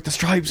ago, With the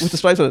stripes. with the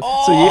stripes on it.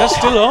 Oh, So years, That's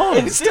still on.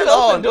 It's still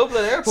on in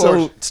Dublin Airport.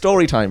 so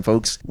story time,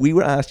 folks. We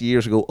were asked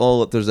years ago.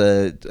 Oh, there's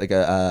a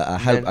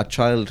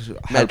child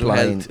mental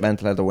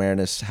health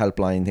awareness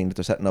helpline thing that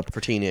they're setting up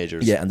for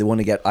teenagers. Yeah, and they want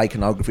to get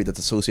iconography that's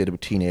associated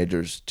with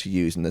teenagers to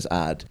use in this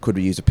ad. Could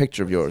we use a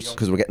picture of yours?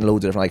 Because we're getting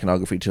loads of different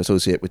iconography to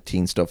associate with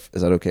teen stuff.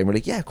 Is that okay? And we're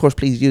like, yeah, of course,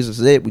 please use this.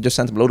 This is it. We just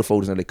sent them a load of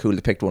photos, and they're like, cool,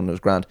 they picked one, and it was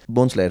grand.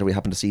 Months later, we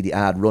happened to see the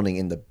ad running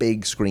in the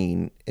big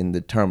screen in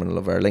the terminal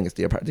of Aer Lingus,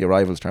 the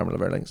arrivals terminal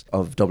of Aer Lingus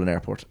of Dublin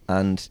Airport.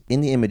 And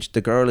in the image,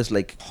 the girl is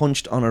like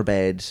hunched on her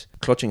bed,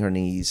 clutching her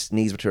knees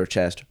were to her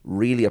chest,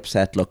 really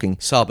upset looking,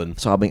 Sobbing.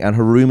 and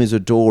her room is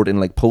adored in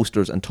like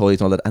posters and toys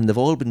and all that, and they've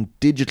all been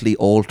digitally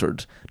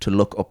altered to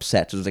look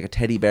upset. So there's like a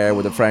teddy bear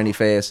with a frowny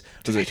face.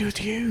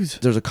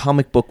 There's a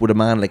comic book with a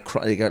man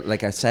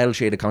like a cell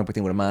shaded comic book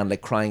thing with a man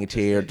like crying a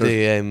tear.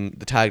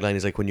 The tagline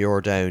is like, when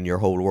you're down, your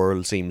whole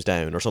world seems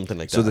down, or something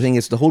like that. So the thing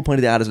is, the whole point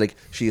of the ad is like,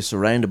 she is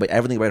surrounded by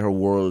everything about her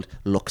world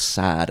looks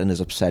sad and is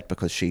upset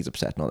because she's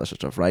upset and all that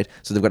sort of stuff, right?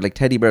 So they've got like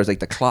teddy bears,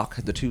 like the clock,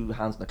 the two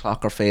hands on the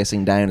clock are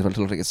facing down as well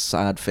to look like a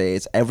sad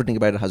face. Everything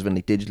about it has been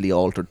like digitally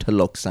altered to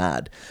look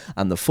sad,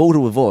 and the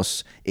photo of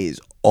us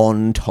is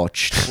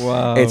untouched.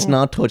 Wow. It's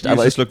not touched. You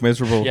just look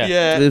miserable.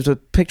 Yeah. There's a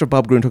picture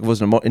Bob Gruen took of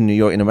us in New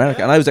York, in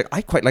America, and I was like,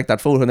 I quite like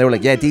that photo, and they were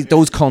like, yeah,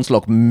 those cunts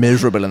look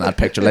miserable in that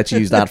picture, let's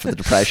use that for the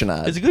Depression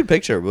ad. It's a good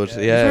picture, but It's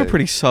a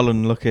pretty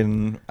sullen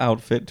looking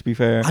outfit, to be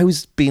fair. I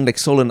was being like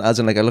sullen, as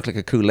in like I look like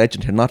a cool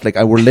legend here, not like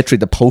I were literally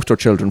the poster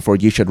children for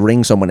you should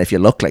ring someone if you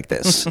look like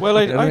this.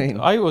 Well, You know what I mean?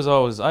 I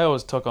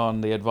always took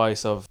on the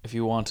advice of, if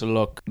you want to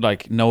look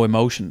like no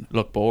emotion,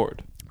 look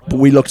bored. But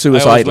we look I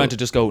always suicidal. went to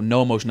just go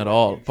no emotion at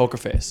all, poker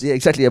face. Yeah,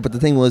 exactly. Yeah, but the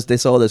thing was, they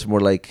saw this and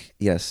were like,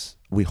 yes,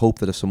 we hope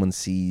that if someone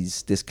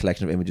sees this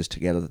collection of images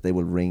together, that they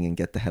will ring and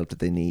get the help that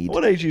they need.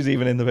 What age is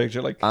even in the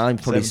picture? Like I'm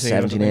probably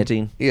 17,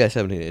 18. Yeah,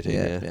 17, 18,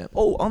 yeah.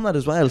 Oh, on that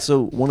as well.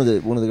 So one of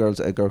the girls,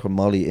 a girl called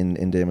Molly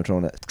in Dame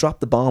Matrona, dropped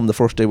the bomb the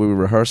first day we were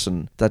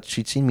rehearsing that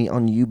she'd seen me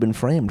on You've Been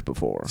Framed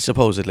before.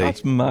 Supposedly.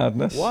 That's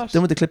madness. What?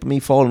 Then with the clip of me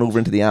falling over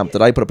into the amp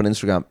that I put up on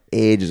Instagram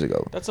ages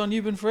ago. That's on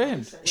You've Been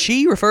Framed.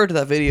 She referred to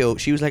that video.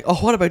 She was like, oh,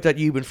 what about that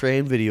You've Been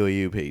Framed video of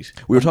you, Pete?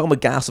 We were talking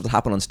about gas stuff that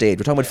happened on stage.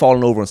 We were talking about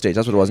falling over on stage.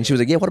 That's what it was. And she was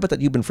like, yeah, what about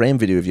that You've Been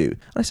Framed video of you? And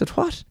I said,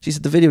 what? She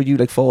said, the video of you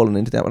like falling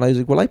into that. And I was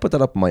like, well, I put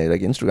that up on my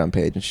like Instagram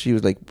page. And she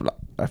was like, well,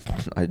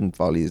 I didn't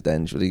follow you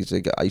then. She was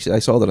like, I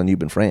saw that on You've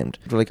Been Framed.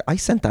 We were like, I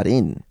sent that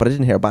in, but I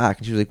didn't hear back.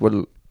 And she was like,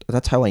 well,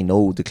 that's how I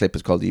know the clip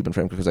is called You've Been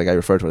Framed, because like I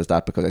refer to it as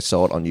that because I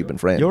saw it on You've Been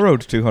Framed. You're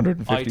owed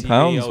 £250, ITV,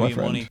 my you friend.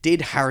 money.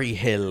 Did Harry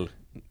Hill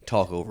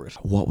talk over it?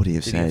 What would he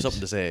have Did said? he have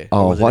something to say?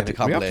 Oh, Or was it what? in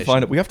a We We have to compilation?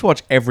 find it. We have to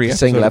watch every episode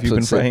Single of You've Been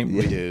episode, Framed.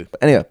 yeah. We do.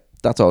 But anyway,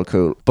 that's all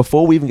cool.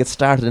 Before we even get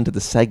started into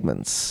the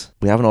segments,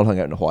 we haven't all hung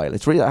out in a while.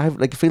 It's really,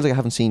 it feels like I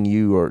haven't seen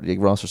you or like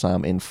Ross or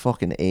Sam in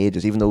fucking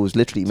ages, even though it was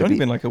literally It's only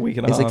been like a week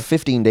and a it's half. like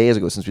 15 days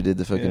ago since we did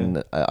the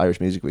fucking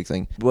Irish Music Week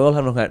thing. We all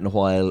haven't hung out in a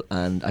while,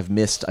 and I've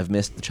missed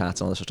the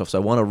chats and all this sort of stuff.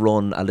 So I want to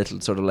run a little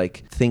sort of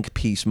like think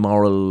piece,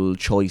 moral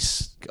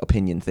choice,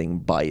 opinion thing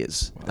by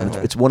us. And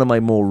it's one of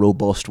my more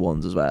robust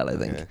ones as well, I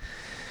think. Okay.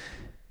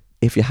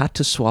 If you had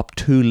to swap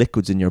two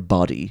liquids in your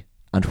body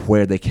and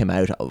where they came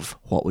out of,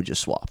 what would you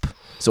swap?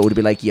 So it would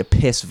be like you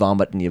piss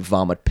vomit and you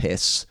vomit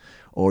piss,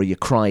 or you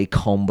cry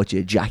cum but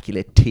you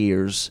ejaculate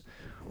tears,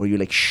 or you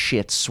like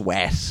shit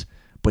sweat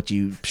but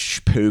you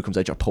poo comes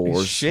out your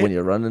pores when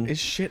you're running. Is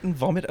shit and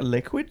vomit a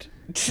liquid?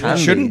 Can It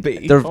shouldn't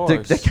be.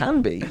 They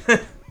can be.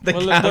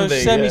 They're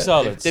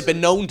semi-solids. They've been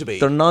known to be.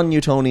 They're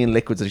non-Newtonian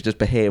liquids that just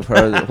behave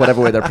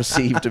whatever way they're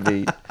perceived to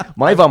be.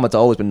 My vomit's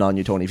always been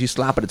non-Newtonian. If you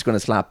slap it, it's going to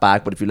slap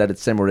back, but if you let it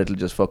simmer, it'll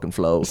just fucking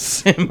flow.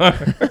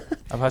 Simmer.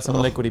 I've had some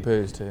liquidy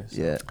poos too.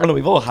 So. Yeah. I know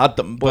we've all had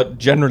them, but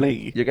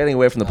generally, You're getting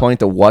away from the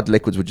point of what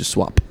liquids would you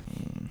swap?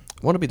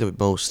 I want to be the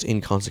most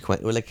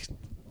inconsequential, like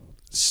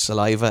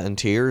saliva and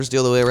tears the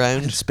other way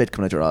around. Spit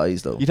coming out your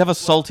eyes, though. you'd have a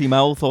salty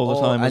mouth all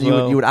the time. and as you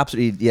well. would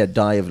absolutely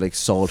die of like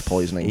salt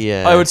poisoning.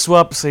 Yeah, I would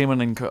swap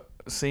semen and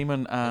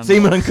Semen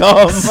and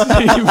cum.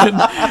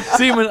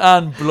 semen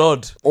and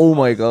blood. Oh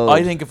my god.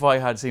 I think if I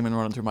had semen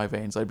running through my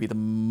veins, I'd be the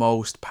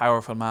most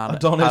powerful man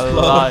Adonis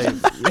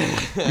alive.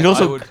 You'd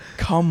also I would-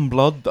 cum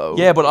blood though.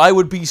 Yeah, but I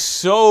would be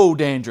so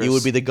dangerous. You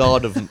would be the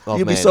god of You'd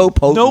be men. so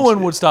potent. No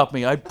one would stop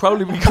me. I'd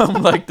probably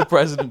become like the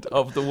president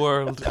of the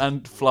world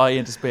and fly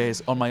into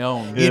space on my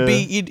own.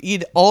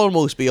 You'd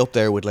almost be up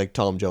there with like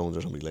Tom Jones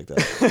or something like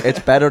that. It's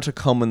better to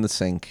come in the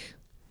sink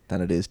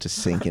than it is to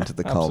sink into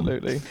the cum.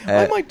 Absolutely. Uh,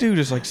 I might do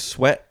just like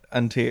sweat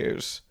and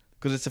tears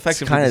because it's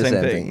effectively kinda the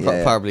same thing.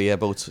 Yeah. Probably, yeah,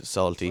 both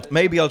salty.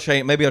 Maybe I'll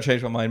change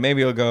my mind.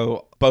 Maybe I'll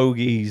go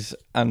bogeys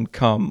and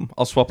cum.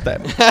 I'll swap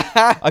them.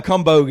 I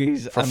cum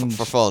bogeys and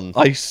For fun.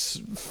 I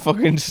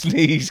fucking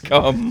sneeze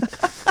cum.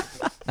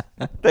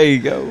 There you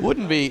go.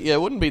 Wouldn't be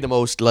the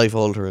most life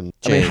altering.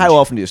 I mean, how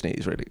often do you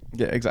sneeze, really?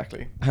 Yeah,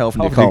 exactly. How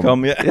often do you Hopefully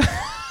cum? Yeah.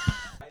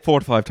 4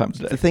 to 5 times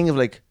a The day. thing of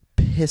like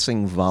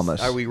pissing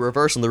vomit. Are we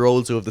reversing the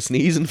roles of the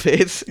sneezing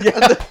phase?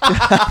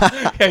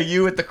 Yeah,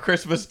 you at the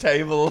Christmas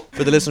table.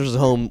 For the listeners at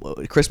home,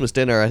 Christmas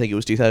dinner, I think it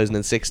was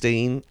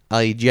 2016.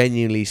 I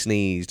genuinely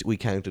sneezed. We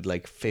counted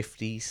like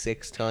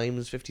 56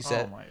 times,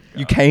 57. Oh my god.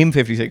 You came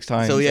 56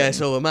 times. So yeah,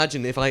 so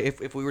imagine if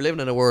we were living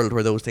in a world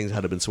where those things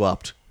had been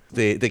swapped,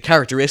 the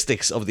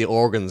characteristics of the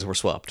organs were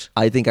swapped.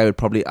 I think I would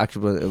probably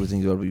actually what I was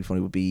thinking would be funny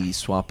would be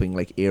swapping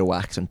like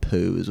earwax and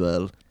poo as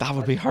well. That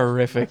would be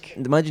horrific.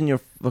 Imagine your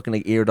fucking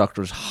like ear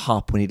doctor's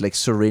hop when he'd like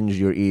syringe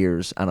your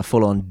ears and a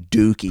full on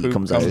dookie Poo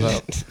comes out.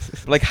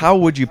 Like, how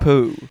would you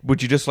poo?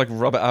 Would you just like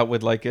rub it out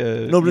with like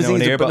a No, but the thing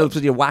an is, but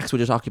earbud? your wax would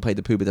just occupy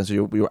the poo, but then so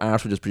your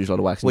arse would just produce a lot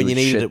of wax. And When you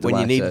would shit needed the when you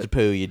wax needed out, to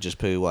poo, you'd just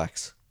poo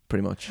wax.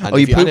 pretty much. And Oh,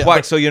 you if you- poop and-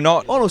 wax, so you're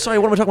not. Oh no, sorry.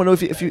 What am I talking about?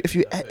 No, if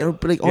you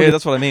like, Yeah,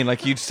 that's what I mean.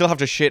 Like, you'd still have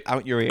to shit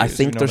out your ears. I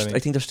think you know there's what I mean? I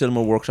think there's still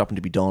more workshopping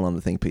to be done on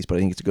the think piece, but I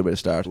think it's a good way to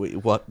start.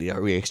 What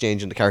are we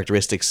exchanging the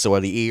characteristics? So are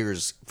the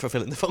ears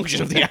fulfilling the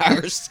function of the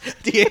arse?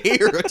 Do you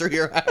hear it through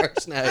your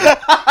arse now?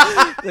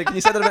 Like, can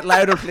you say that a bit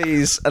louder,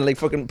 please? And like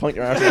fucking point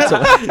your arse at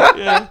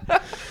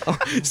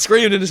someone.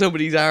 Screaming into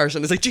somebody's arse,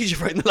 and it's like, geez, you're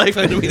frightened the life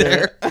out of me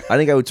there. I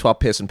think I would swap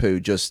piss and poo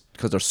just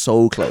because they're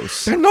so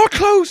close. They're not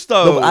close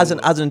though. No, but as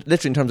in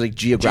literally in terms of like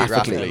geographically.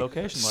 Geographically.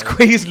 Location wise.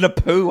 squeezing the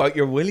poo out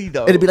your willy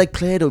though. It'd be like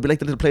Play-Doh. It'd be like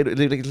the little Play-Doh. It'd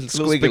be like a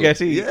little little squiggle.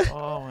 spaghetti. Yeah.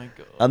 Oh my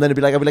god. And then it'd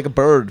be like I'd be like a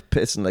bird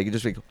pissing. Like you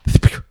just like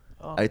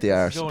out the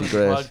arse. It'd Going be to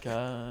the great.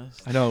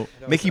 podcast. I know.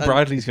 Mickey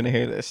Bradley's gonna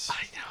hear this.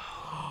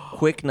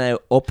 Quick now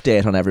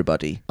update on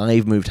everybody.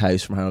 I've moved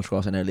house from Harold's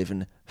Cross. I now live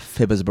in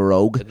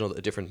Fibbisborough. Another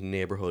a different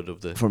neighbourhood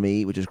of the. For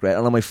me, which is great.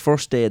 And on my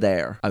first day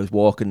there, I was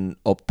walking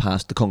up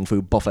past the Kung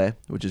Fu Buffet,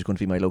 which is going to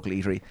be my local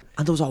eatery,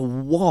 and there was a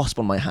wasp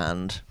on my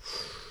hand,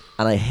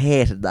 and I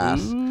hated that.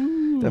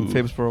 Them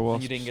Fibbsborough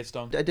was. You didn't get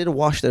stung. I did a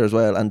wash there as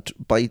well, and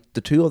by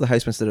the two other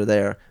housemates that are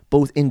there,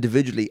 both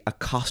individually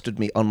accosted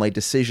me on my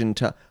decision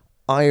to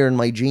iron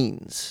my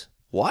jeans.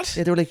 What?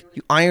 Yeah, they were like,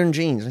 "You iron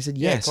jeans?" And I said,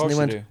 Yeah, of "Yes." And they course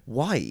went, you do.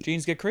 "Why?"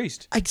 Jeans get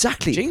creased.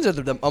 Exactly. Jeans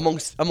are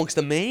amongst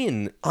the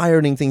main.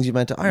 Ironing things you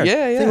meant to iron.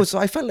 Yeah, yeah. Thing was, so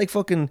I felt like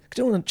fucking,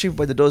 you know, Cheaper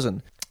by the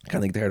Dozen. I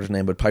can't think of the character's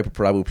name, but Piper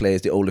Parabu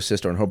plays the older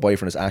sister, and her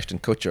boyfriend is Ashton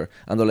Kutcher.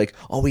 And they're like,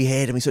 "Oh, we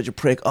hate him. He's such a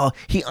prick. Oh,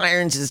 he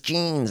irons his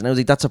jeans." And I was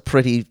like, "That's a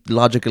pretty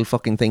logical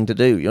fucking thing to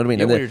do." You know what I mean?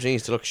 You And want they- your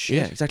jeans to look shit.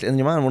 Yeah, exactly. And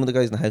your man, one of the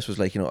guys in the house was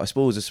like, you know, I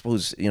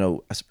suppose, you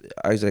know,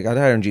 I was like, I'd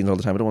iron jeans all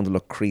the time. I don't want to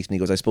look creased. And he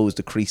goes, I suppose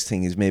the crease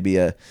thing is maybe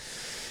a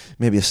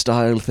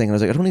style thing. And I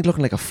was like, I don't need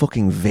looking like a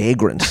fucking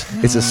vagrant.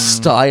 It's a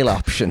style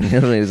option. You know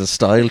what I mean? It's a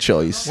style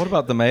choice. What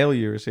about the mail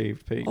you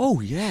received, Pete?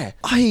 Oh yeah.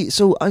 I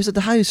was at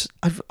the house.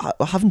 I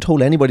haven't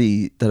told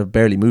anybody that I've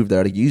barely moved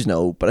there. Like, you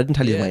know, but I didn't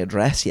tell you Yeah. my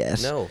address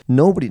yet. No.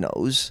 Nobody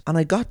knows. And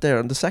I got there,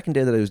 and the second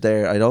day that I was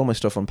there, I had all my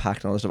stuff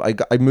unpacked and all this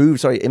stuff. I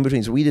moved. Sorry, in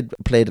between. So we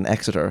played in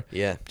Exeter.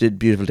 Yeah. Did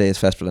Beautiful Days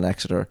Festival in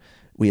Exeter.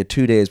 We had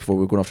 2 days before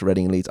we were going off to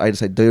Reading and Leeds. I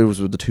decided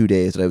those were the 2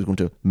 days that I was going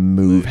to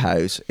move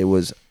house. It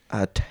was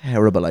a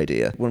terrible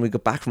idea. When we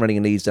got back from Reading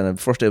and Leeds, then the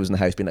first day I was in the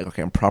house being like,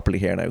 okay, I'm properly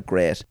here now,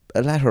 great.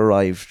 A letter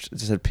arrived. It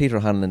said Peter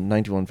Hanlon,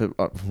 91,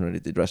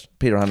 the address,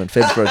 Peter Hanlon,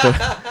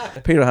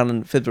 Fibbsborough. Peter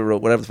Hanlon, Fibbsborough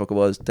Road, whatever the fuck it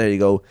was. There you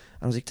go.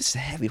 And I was like, this is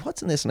heavy.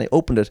 What's in this? And I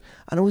opened it,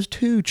 and it was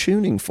 2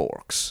 tuning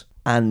forks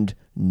and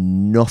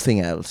nothing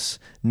else.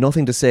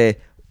 Nothing to say,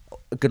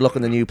 good luck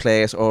in the new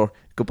place, or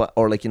goodbye,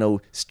 or like, you know,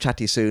 chat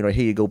to you soon, or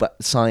here you go,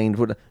 signed.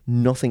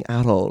 Nothing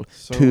at all.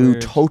 So 2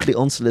 weird. totally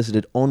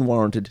unsolicited,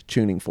 unwarranted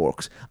tuning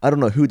forks. I don't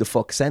know who the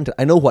fuck sent it.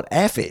 I know what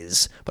F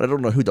is, but I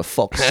don't know who the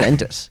fuck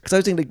sent it. Because I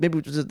was thinking, like, maybe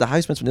it was the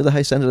housemates from the other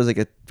house sent it as like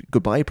a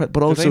goodbye, but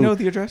also Do they know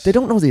the address? They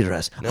don't know the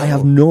address. No. I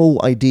have no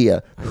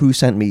idea who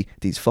sent me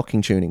these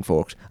fucking tuning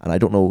forks, and I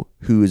don't know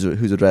whose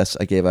address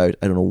I gave out.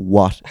 I don't know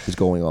what is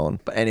going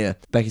on. But anyway,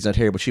 Becky's not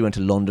here, but she went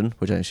to London,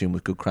 which I assume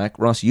was good crack.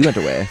 Ross, you went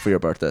away for your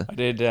birthday. I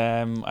did.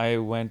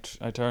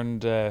 I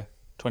turned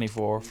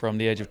 24 from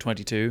the age of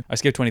 22. I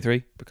skipped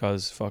 23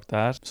 because fuck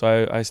that.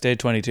 So I stayed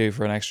 22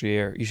 for an extra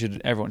year.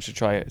 Everyone should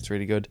try it. It's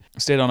really good. I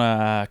stayed on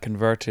a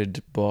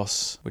converted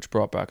bus, which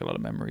brought back a lot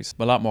of memories.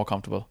 A lot more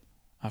comfortable.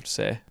 I have to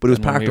say. But it was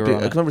than when parked we up. were I on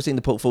can it. remember seeing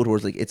the photo where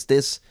it's like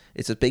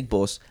it's a big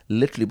bus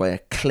literally by a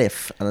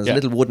cliff, and there's Yeah. a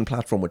little wooden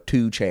platform with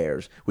 2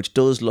 chairs, which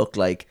does look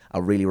like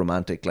a really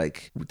romantic.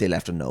 Like they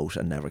left a note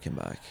and never came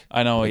back.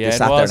 I know, Like, yeah. they it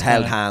sat there was and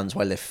held kinda- hands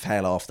while they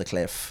fell off the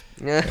cliff.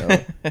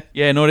 Yeah.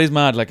 Yeah, no, it is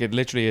mad. Like, it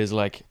literally is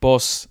like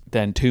bus,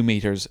 then 2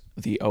 meters,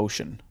 the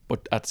ocean.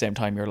 But at the same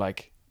time, you're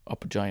like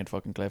up a giant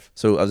fucking cliff.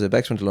 So as a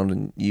Bex went to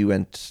London, you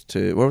went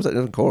to where was it?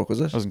 In Cork, was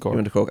it? I was in Cork. You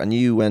went to Cork, and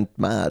you went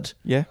mad.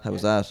 Yeah, How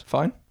was that?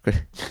 fine.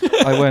 Great.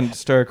 I went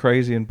stir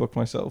crazy and booked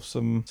myself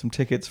some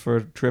tickets for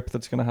a trip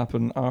that's going to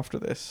happen after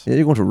this. Yeah,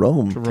 you're going to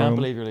Rome. To Rome. Can't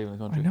believe you're leaving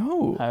the I country.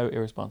 know. How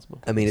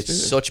irresponsible. I mean, Let's it's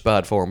do it. such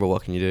bad form, but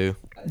what can you do?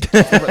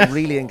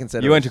 Really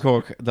inconsiderate. You went to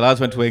Cork. The lads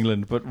went to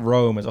England, but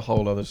Rome is a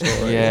whole other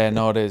story. Yeah,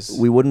 no, it is.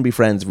 We wouldn't be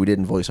friends if we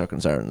didn't voice our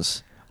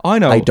concerns. I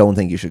know. I don't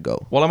think you should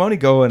go. Well, I'm only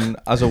going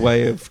as a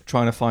way of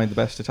trying to find the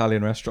best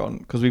Italian restaurant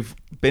because we've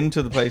been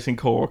to the place in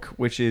Cork,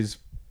 which is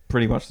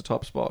pretty much the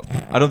top spot.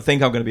 I don't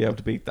think I'm going to be able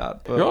to beat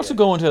that. But You're also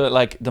going to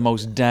like the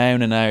most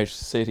down and out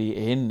city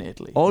in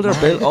Italy. All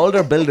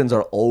their buildings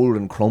are old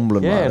and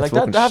crumbling. Yeah, man. like It's that.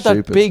 fucking They have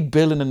stupid. that big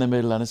building in the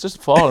middle, and it's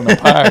just falling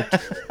apart.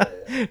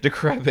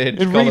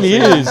 decrepit. It really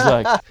is.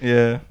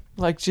 Yeah.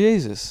 Like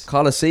Jesus.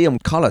 Colosseum,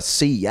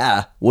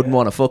 wouldn't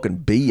want to fucking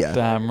be ya.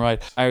 Damn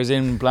right. I was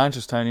in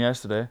Blanchardstown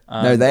yesterday.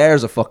 Now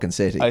there's a fucking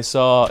city. I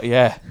saw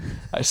there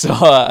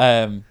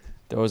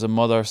was a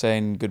mother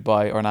saying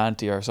goodbye, or an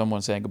auntie or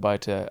someone saying goodbye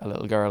to a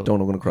little girl. Don't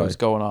know, I'm gonna cry. Who was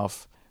going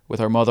off with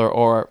her mother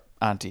or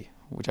auntie,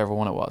 whichever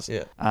one it was.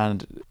 Yeah.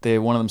 And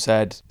one of them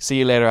said, "See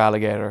you later,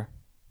 alligator,"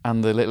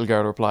 and the little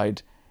girl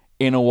replied,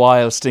 "In a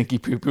while, stinky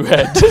poo poo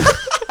head."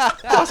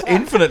 That's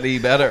infinitely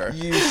better.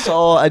 You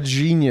saw a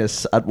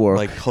genius at work.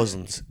 My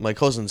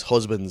cousin's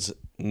husband's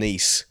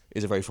niece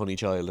is a very funny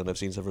child, and I've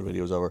seen several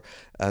videos of her,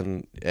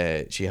 and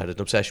she had an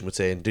obsession with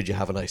saying, "Did you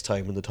have a nice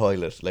time in the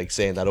toilet?" Like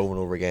saying that over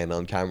and over again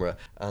on camera,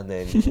 and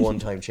then one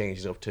time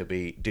changed it up to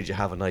be, "Did you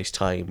have a nice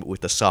time with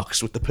the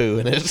socks with the poo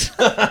in it?"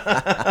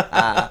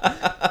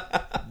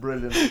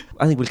 Brilliant.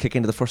 I think we'll kick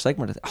into the first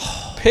segment.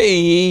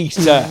 Pete.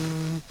 We're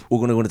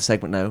going to go into the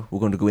segment now. We're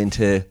going to go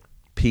into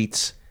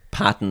Pete's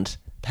patent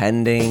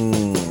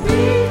pending.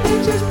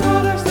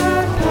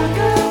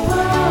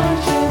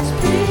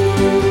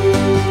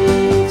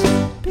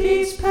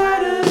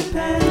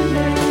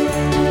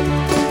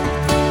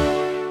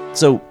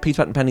 So, Pete's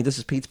patent pending. This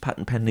is Pete's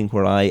patent pending,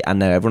 where I, and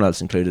now everyone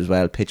else included as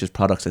well, pitches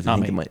products that they Not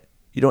think me.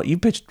 it might. You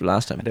pitched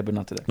last time. I did, but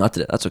not today. Not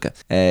today. That's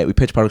okay. We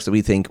pitch products that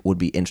we think would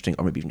be interesting,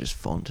 or maybe even just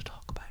fun to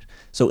talk about.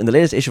 So, in the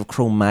latest issue of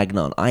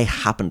Cro-Magnon, I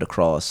happened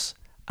across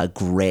a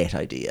great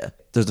idea.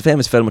 There's the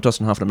famous film with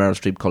Dustin Hoffman and Meryl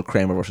Streep called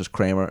Kramer versus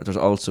Kramer. There's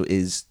also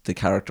is the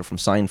character from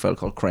Seinfeld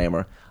called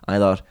Kramer. I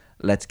thought,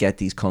 let's get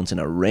these cunts in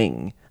a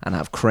ring and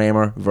have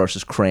Kramer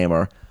versus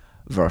Kramer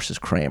versus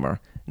Kramer.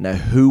 Now,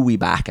 who we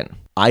backing?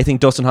 I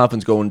think Dustin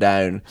Hoffman's going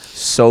down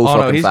so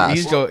fucking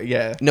fast.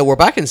 Yeah. No, we're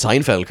back in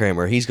Seinfeld,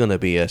 Kramer. He's going to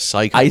be a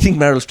psycho. I think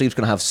Meryl Streep's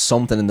going to have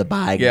something in the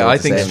bag. Yeah, though, I at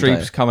the think same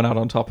Streep's time. coming out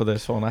on top of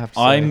this one, I have to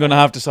say. I'm gonna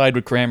have to side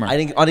with Kramer. I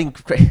think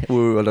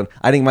well done.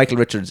 I think Michael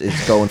Richards is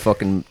going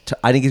fucking.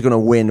 I think he's going to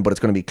win, but it's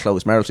going to be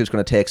close. Meryl Streep's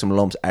going to take some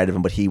lumps out of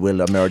him, but he will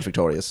emerge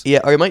victorious.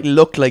 Yeah, or it might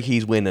look like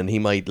he's winning. He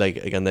might, like,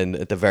 again, then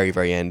at the very,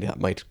 very end, it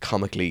might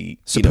comically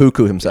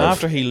Seppuku himself.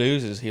 After he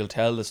loses, he'll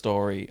tell the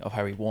story of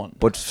how he won.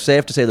 But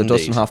safe to say that Indeed.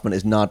 Dustin Hoffman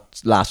is not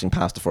lasting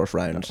past the first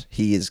round.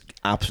 He is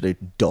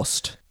absolute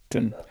dust.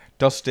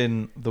 Dust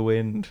in the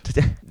wind.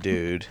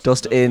 dude.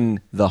 Dust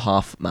in the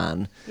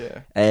Hoffman.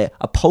 Yeah.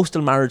 A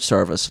postal marriage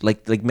service,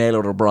 like mail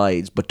order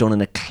brides, but done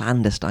in a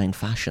clandestine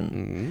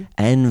fashion.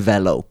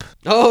 Envelope.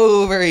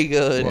 Oh, very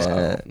good.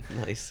 Yeah.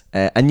 Nice.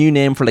 A new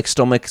name for like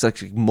stomachs,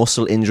 like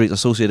muscle injuries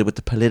associated with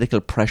the political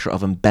pressure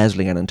of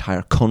embezzling an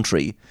entire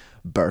country.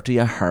 Bertie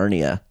a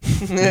hernia.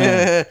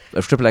 A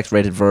triple X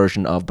rated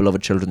version of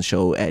beloved children's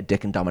show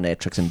Dick and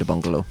Dominatrix in the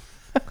Bungalow.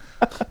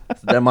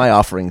 They're my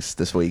offerings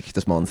this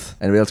month.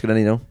 Anybody else got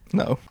any? No?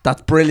 No.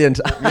 That's brilliant.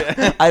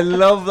 I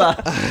love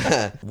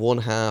that. One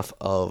half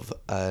of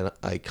an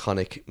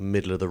iconic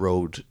middle of the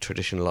road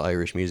traditional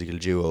Irish musical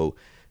duo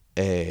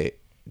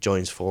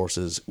joins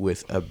forces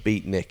with a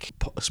beatnik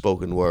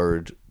spoken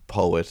word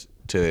poet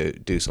to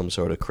do some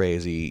sort of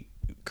crazy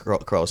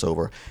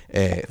crossover.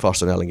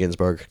 Foster and Allen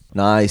Ginsberg.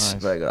 Nice.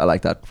 Very good. I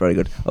like that. Very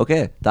good.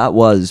 Okay, that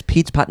was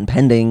Pete's patent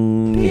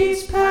pending.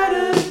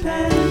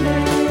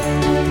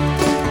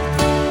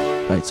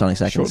 Right, Sonic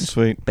Seconds. Short and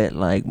sweet. Bit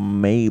like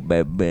me,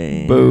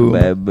 baby. Boo.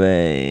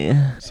 Baby.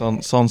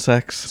 Son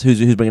sex. Who's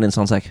bringing in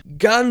Sonsec?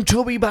 Gan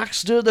Tubby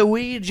Baxter, the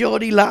wee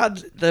Geordie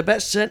lad, the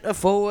best centre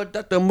forward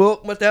that the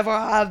Muckmutt ever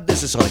had.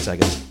 This is Sonic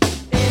Seconds.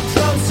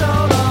 Intro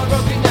solo,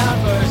 broken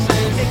down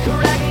verses,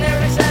 incorrect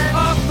lyrics and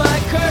off my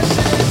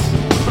curses,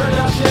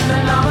 production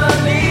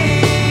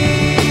anomalies.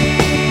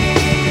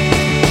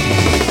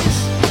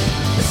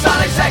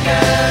 Sonic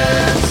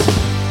Seconds.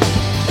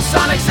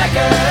 Sonic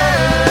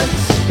Seconds.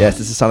 Yes,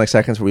 this is Sonic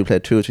Seconds, where we play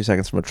 2 or 3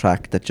 seconds from a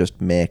track that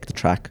just make the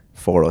track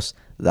for us.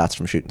 That's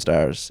from Shooting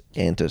Stars,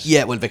 ain't it?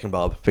 Yeah, well, Vic and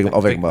Bob. Vic and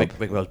Bob.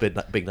 Vic and Bob's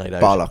big night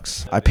out.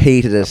 Bollocks. I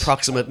painted it.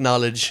 Approximate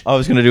knowledge. I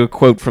was going to do a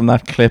quote from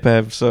that clip,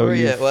 Ev. So Oh,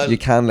 yeah, well, You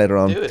can later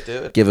on. do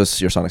it. Give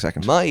us your Sonic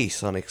Second. My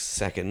Sonic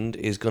Second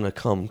is going to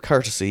come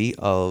courtesy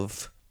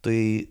of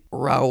the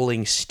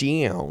Rolling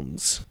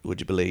Stones,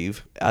 would you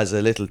believe, as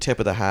a little tip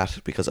of the hat,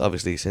 because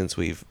obviously since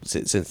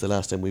the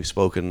last time we've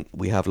spoken,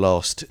 we have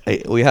lost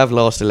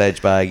a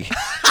ledge bag.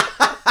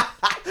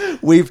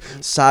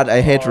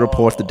 I hate to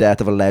report the death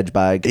of a ledge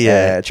bag.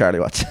 Charlie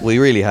Watts. We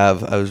really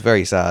have. I was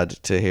very sad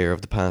to hear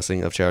of the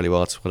passing of Charlie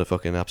Watts. What a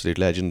fucking absolute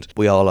legend.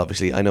 We all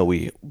obviously, I know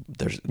we've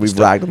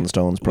ragged on the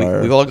Stones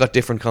prior. We've all got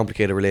different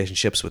complicated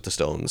relationships with the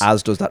Stones.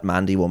 As does that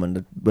Mandy woman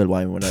that Will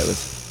Wyman went out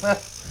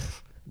with.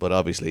 But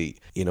obviously,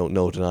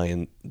 no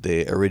denying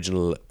the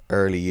original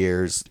early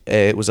years.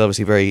 It was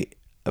obviously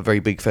a very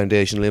big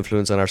foundational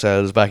influence on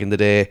ourselves back in the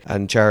day.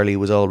 And Charlie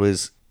was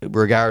always,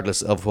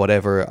 regardless of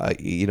whatever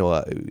you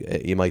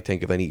might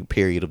think of any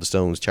period of the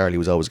Stones, Charlie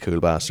was always a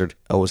cool bastard.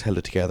 Always held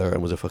it together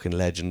and was a fucking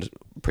legend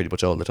pretty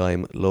much all the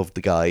time. Loved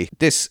the guy.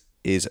 This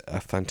is a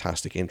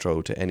fantastic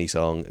intro to any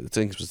song. I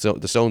think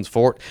the Stones'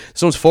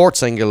 fourth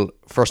single,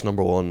 first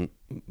number one,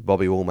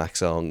 Bobby Womack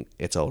song,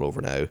 It's All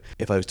Over Now.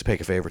 If I was to pick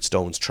a favourite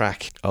Stones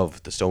track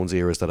of the Stones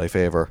eras that I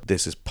favour,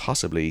 this is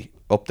possibly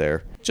up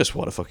there. Just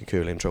what a fucking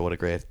cool intro, what a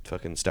great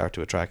fucking start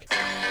to a track.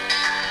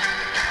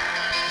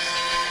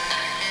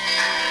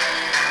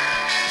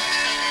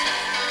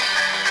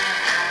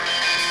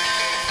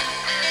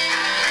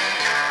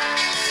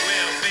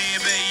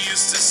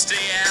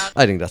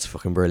 I think that's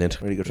fucking brilliant.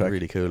 Really good track.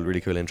 Really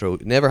cool intro.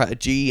 Never had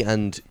G,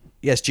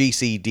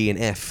 C, D and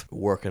F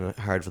working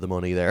hard for the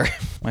money there.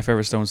 My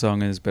favourite Stone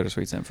song is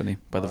Bittersweet Symphony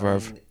by The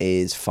Verve.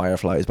 Is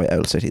Fireflies by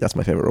Owl City. That's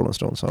my favourite Rolling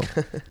Stone song.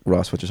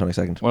 Ross, what's your Sonic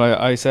Second? Well,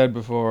 I said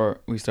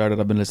before we started,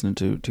 I've been listening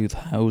to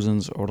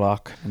 2000s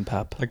rock and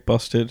pop. like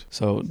Busted.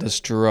 So The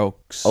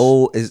Strokes.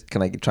 Oh,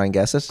 can I try and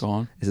guess it? Go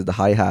on. Is it the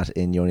hi-hat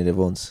in You Only Live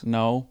Once?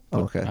 No.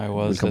 Oh, okay. I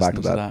was We'll come back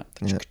listening to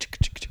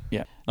that.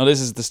 Yeah. No,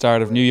 this is the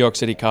start of New York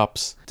City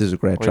Cops. This is a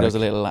great Where he track. does a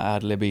little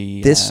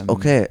ad-libby.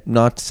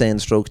 Not saying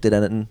Strokes did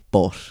anything,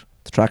 but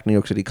the track New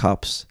York City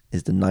Cops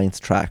is the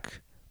 9th track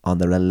on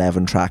their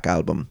 11-track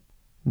album.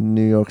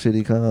 New York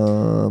City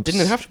Cops.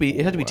 Didn't it have to be?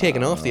 It had to be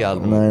taken off the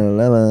album.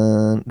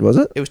 9/11. Was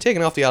it? It was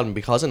taken off the album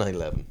because of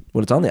 9/11.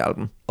 Well, it's on the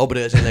album. Oh, but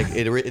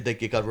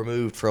it got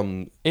removed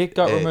from. It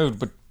got removed,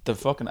 but the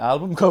fucking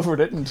album cover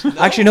didn't.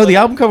 Actually, no, the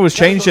album cover was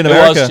changed in It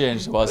America. was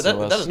changed. It was. That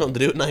has nothing to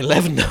do with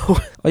 9/11, though.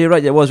 Oh, you're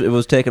right. Yeah, it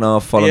was taken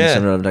off following Yeah. the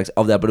similar tracks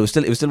of that, but it was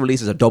still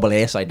released as a double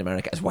A side in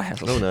America as well.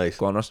 Oh, nice.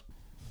 Go on, Ross.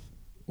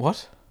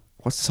 What?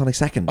 What's the Sonic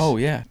Second? Oh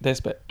yeah,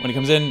 this bit when he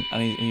comes in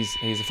and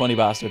he's a funny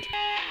bastard.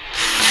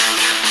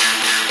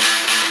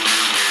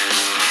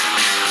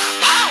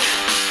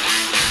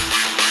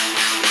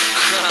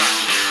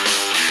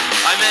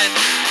 I meant,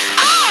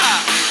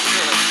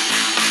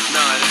 no,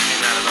 I didn't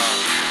mean that at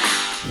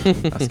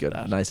all. That's good.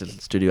 Nice little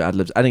studio ad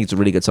libs. I think it's a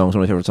really good song. It's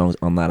one of my favorite songs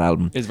on that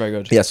album. It's very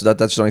good. Yeah, so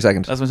that's Sonic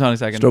Second. That's my Sonic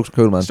Second. Strokes are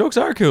cool, man. Strokes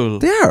are cool.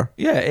 They are.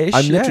 Yeah, ish.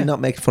 I'm literally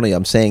not making fun of you.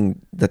 I'm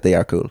saying that they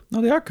are cool.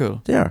 No, they are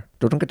cool. They are.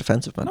 Don't get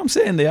defensive, man. No, I'm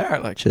saying they are.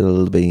 Like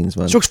Chill the beans,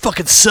 man. Strokes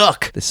fucking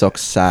suck. They suck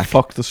sack.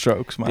 Fuck the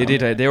Strokes, man. they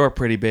did. They were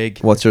pretty big.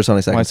 What's your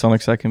Sonic Second? My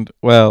Sonic Second.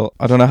 Well,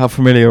 I don't know how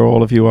familiar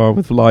all of you are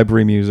with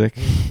library music,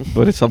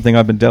 but it's something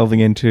I've been delving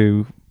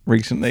into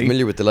recently.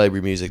 Familiar with the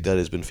library music that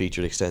has been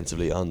featured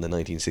extensively on the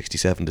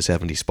 1967 to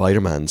 70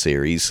 Spider-Man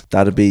series.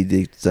 That'd be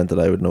the extent that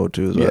I would know it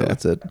too as well. Yeah.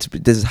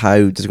 This is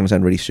going to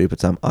sound really stupid,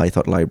 Sam. I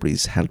thought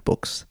libraries held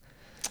books.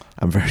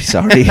 I'm very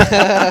sorry.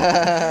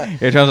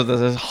 It turns out there's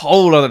this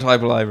whole other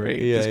type of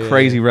library. Yeah, this yeah,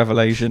 crazy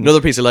revelation.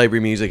 Another piece of library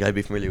music I'd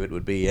be familiar with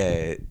would be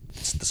the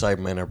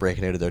Cybermen are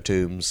breaking out of their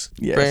tombs.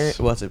 Yes.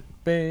 What's it?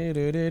 Don't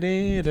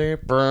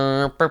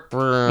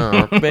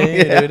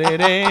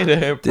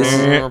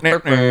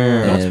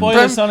spoil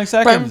the Sonic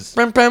Seconds.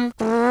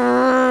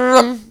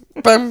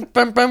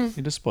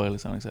 You just spoil the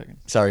Sonic Second.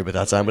 Sorry about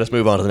that, Sam, but let's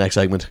move on to the next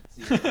segment.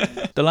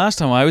 The last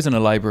time I was in a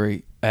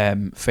library,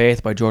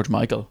 Faith by George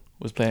Michael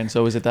was playing.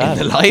 So is it that?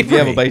 In the library?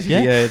 Yeah, well,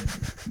 basically, yeah.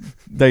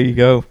 There you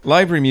go.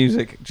 Library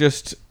music,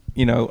 just,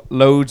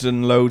 loads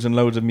and loads and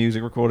loads of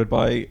music recorded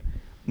by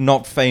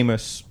not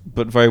famous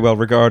but very well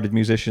regarded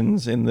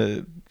musicians in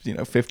the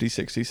 50s,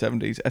 60s,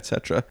 70s,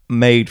 etc.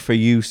 made for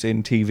use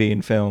in TV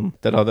and film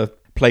that other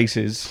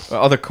places,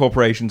 other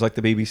corporations like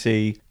the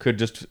BBC could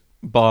just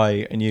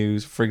buy and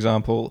use. For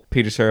example,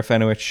 Peter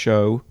Serafinowicz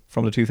show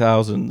from the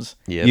 2000s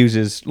Yep.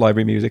 uses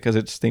library music as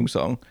its theme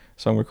song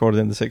recorded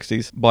in the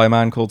 60s by a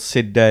man called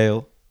Sid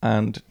Dale.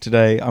 And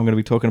today I'm going to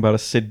be talking about a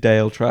Sid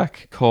Dale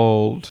track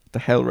called The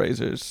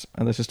Hellraisers,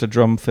 and there's just a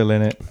drum fill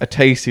in it, a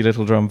tasty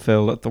little drum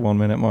fill at the 1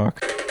 minute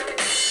mark.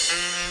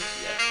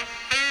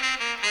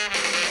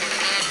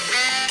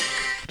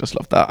 Just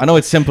love that. I know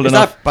it's simple Is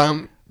enough. that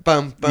bam,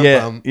 bam, bam, Yeah,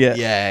 bam?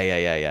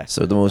 yeah. Yeah.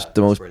 So the most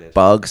brilliant.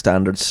 bog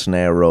standard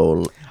snare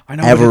roll I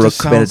know, ever but it just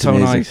committed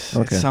sounds to so music. nice.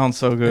 Okay. It sounds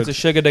so good. It's a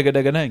sugar digga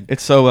digga ding.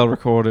 It's so well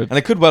recorded, and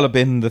it could well have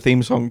been the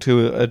theme song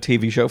to a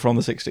TV show from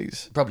the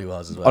 60s Probably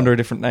was as well. under a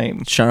different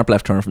name. Sharp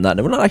left turn from that.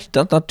 No, not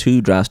actually not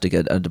too drastic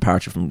a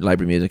departure from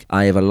library music.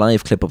 I have a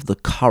live clip of the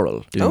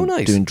Coral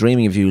doing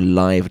Dreaming of You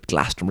live at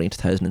Glastonbury in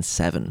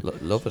 2007.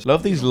 Love it.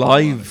 Love these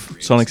live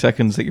Sonic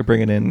Seconds that you're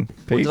bringing in,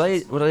 Pete.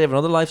 Would I have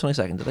another live Sonic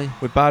Second? Did I?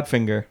 With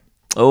Badfinger.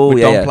 Oh with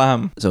yeah, Don yeah.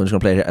 Plam. So I'm just gonna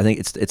play it here. I think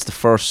it's the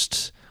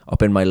first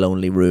Up in My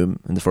Lonely Room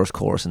in the first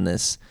chorus in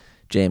this.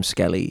 James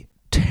Skelly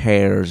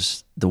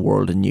tears the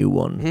world a new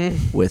one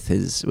with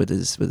his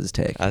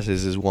take. As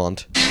is his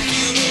want.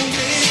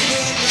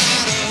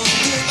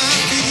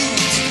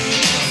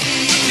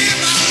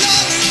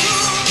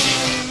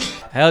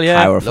 Hell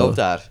yeah. Powerful. Love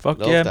that. Fuck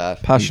Love yeah.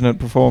 that. Passionate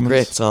performance.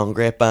 Great song,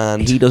 great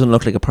band. He doesn't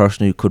look like a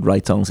person who could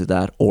write songs like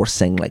that or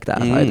sing like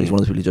that either. He's one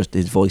of those people who just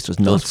his voice does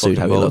not Does suit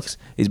how fucking he both. looks.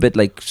 He's a bit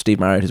like Steve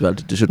Marriott as well.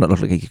 He should not look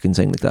like he can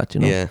sing like that,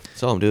 you know. Yeah,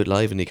 saw him do it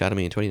live in the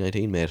Academy in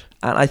 2019, mate.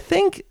 And I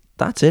think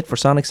that's it for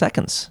Sonic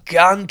Seconds.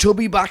 Can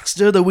Tubby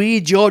Baxter, the wee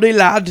Geordie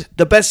lad,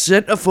 the best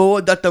centre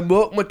forward that the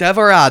muck might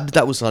ever had.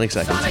 That was Sonic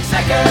Seconds. Sonic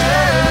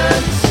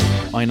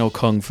Seconds. I know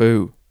Kung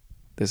Fu.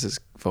 This is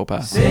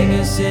Faux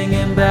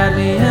Singing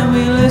badly, and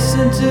we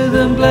listen to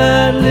them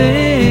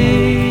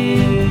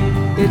gladly.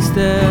 It's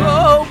the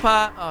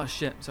Oh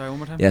shit! Sorry, one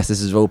more time. Yes, this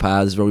is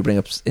Vopaz, where we bring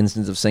up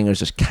instances of singers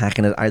just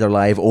cacking it either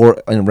live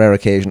or, on a rare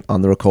occasion,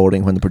 on the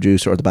recording when the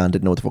producer or the band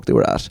didn't know what the fuck they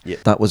were at. Yeah.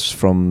 That was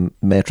from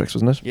Matrix,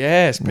 wasn't it?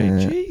 Yes,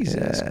 mate. Yeah,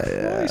 Jesus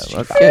Christ.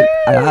 Okay.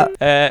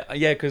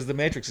 Yeah, because the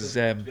Matrix is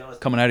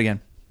coming out again.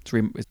 It's,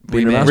 it's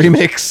Being remade.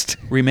 Remixed.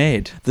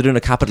 They're doing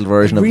a capital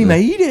version of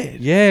Remade it.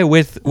 Yeah,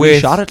 with We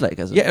shot it like,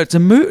 is it? yeah, it's a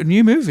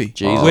new movie.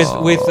 Jesus.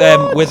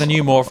 With a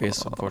new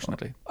Morpheus,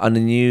 unfortunately. And a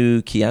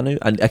new Keanu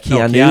and a No,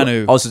 Keanu.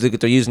 Keanu. Also,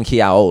 they're using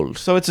Kia old.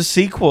 So it's a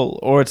sequel,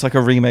 or it's like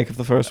a remake of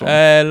the first one?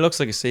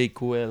 Looks like a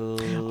sequel.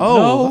 Oh,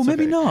 no, that's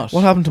maybe okay. not.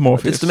 What happened to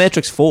Morpheus? It's the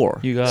Matrix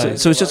 4. You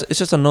guys. So it's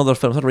just another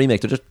film. It's not a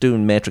remake. They're just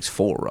doing Matrix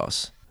 4,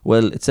 Ross.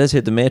 Well, it says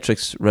here the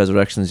Matrix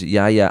Resurrections,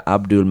 Yahya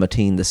Abdul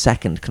Mateen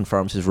II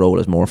confirms his role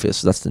as Morpheus.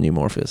 So that's the new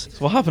Morpheus.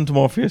 So what happened to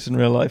Morpheus in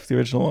real life, the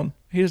original one?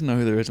 He doesn't know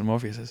who the original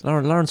Morpheus is.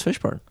 Lawrence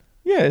Fishburne.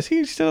 Yeah, is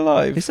he still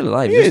alive? He's still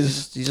alive. He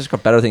is. He's just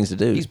got better things to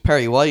do. He's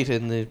Perry White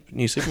in the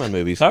new Superman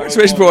movies. Lawrence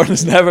Fishburne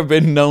has never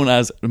been known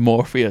as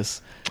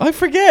Morpheus. I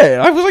forget.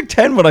 I was like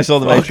 10 when I saw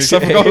The Matrix. I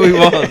forgot who he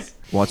was.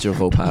 What's your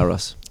faux pas,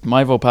 Ross?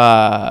 My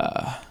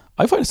Vopaz.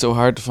 I find it so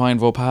hard to find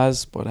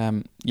Vopaz, but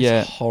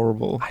yeah. It's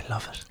horrible. I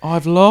love it. Oh,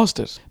 I've lost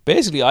it.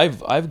 Basically,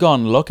 I've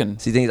gone looking.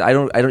 See, things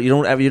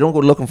you don't go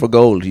looking for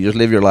gold. You just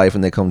live your life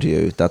and they come to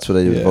you. That's what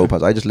I do with Yeah.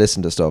 Vopaz. I just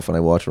listen to stuff and I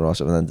watch Ross,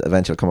 and then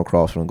eventually I'll come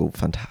across one and go,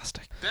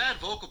 fantastic. Bad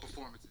vocal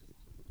performances.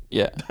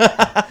 Yeah.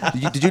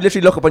 Did you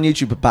literally look up on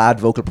YouTube bad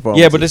vocal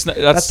performances? Yeah, but it's not,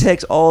 that that's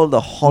takes all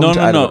the hunt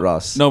out of it,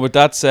 Ross. No, but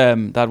that's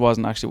that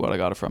wasn't actually what I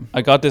got it from.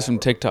 I got this from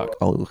TikTok,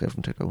 Oh, okay,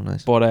 from TikTok. Oh,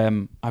 nice. but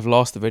I've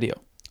lost the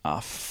video. Ah,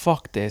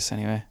 fuck this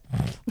anyway.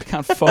 I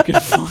can't fucking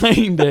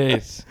find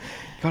it.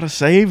 You gotta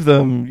save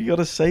them. You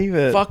gotta save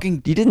it.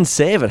 Fucking You didn't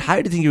save it. How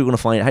did you think you were going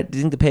to find it? How did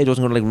you think the page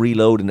wasn't going to like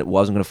reload and it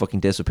wasn't going to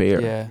fucking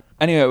disappear? yeah.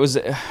 Anyway, it was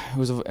a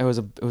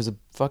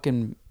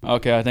fucking.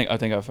 Okay, I think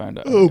I found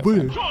it. Oh,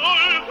 brilliant.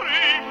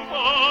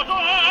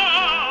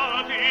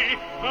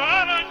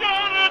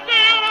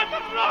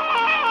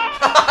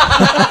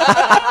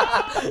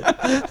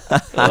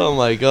 Oh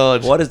my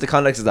god. What is the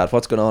context of that?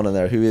 What's going on in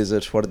there? Who is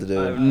it? What did they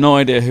I have do? no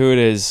idea who it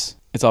is.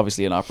 It's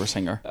obviously an opera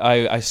singer.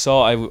 I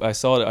saw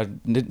it. I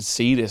didn't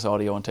see this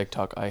audio on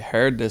TikTok. I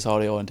heard this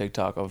audio on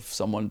TikTok of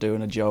someone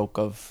doing a joke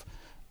of,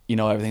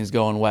 everything's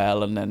going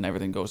well and then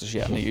everything goes to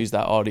shit, and they used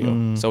that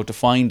audio. So to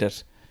find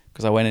it,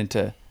 because I went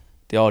into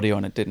the audio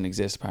and it didn't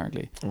exist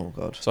apparently. Oh,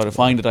 God. So to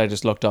find it, I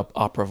just looked up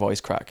opera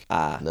voice crack.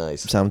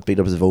 Nice. Sam beat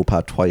up his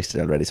Vopad twice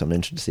today already, so I'm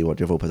interested to see what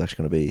your Vopad is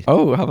actually going to be.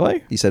 Oh, have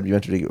I? You said you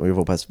entered your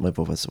Vopad. My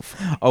Vopad is so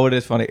funny. Oh, it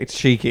is funny. It's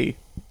cheeky.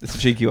 It's a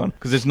cheeky one.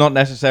 Because it's not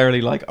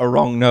necessarily like a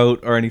wrong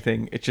note or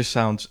anything. It just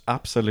sounds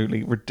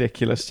absolutely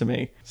ridiculous to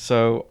me.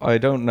 So I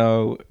don't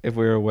know if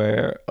we're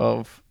aware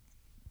of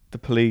the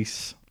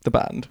Police, the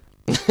band.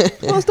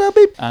 What's that,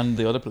 beep? And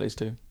the other place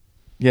too.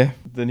 Yeah,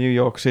 the New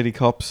York City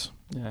Cops.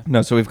 Yeah.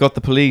 No, so we've got the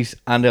Police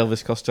and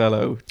Elvis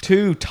Costello,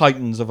 two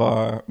titans of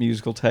our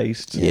musical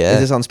taste. Yeah.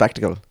 Is this on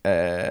Spectacle?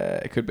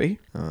 It could be.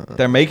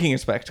 They're making a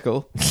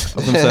spectacle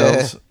of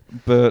themselves,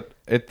 but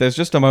there's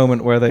just a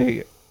moment where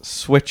they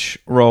switch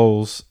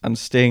roles and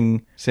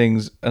Sting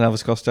sings an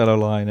Elvis Costello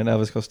line and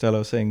Elvis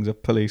Costello sings a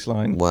Police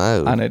line.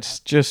 Wow. And it's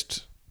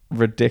just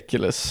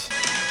ridiculous.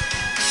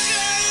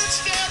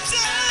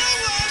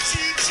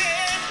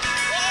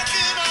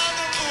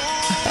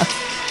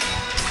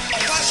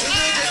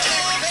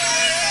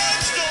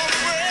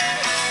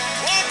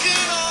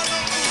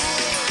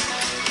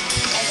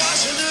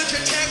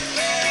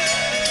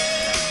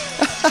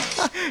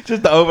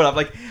 Just the overlap,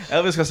 like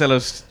Elvis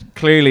Costello's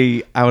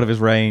clearly out of his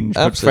range,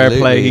 but fair play,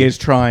 Absolutely. he is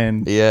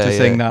trying Yeah, to yeah.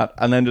 sing that,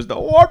 and then just the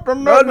what the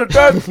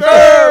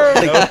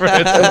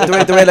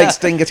the way like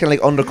Sting gets kind of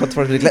like undercut the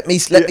first, like, let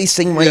me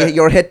sing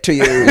your hit to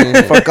you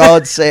for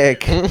God's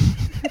sake.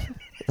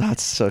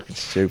 That's fucking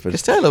stupid.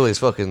 Costello is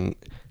fucking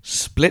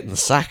splitting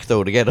sack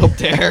though to get up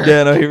there.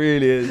 Yeah, no, he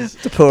really is.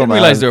 The poor Didn't man.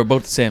 realise they were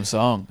both the same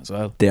song as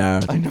well. They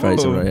are I know. very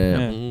similar. Yeah.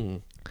 Yeah.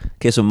 Mm.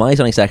 Okay, so my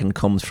Sonic Second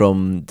comes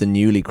from the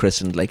newly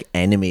christened like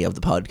enemy of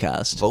the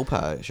podcast,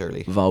 Vopa,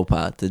 surely.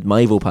 Vopa.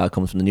 My Vopa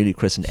comes from the newly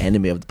christened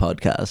enemy of the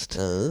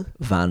podcast,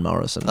 Van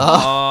Morrison.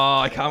 Oh,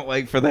 I can't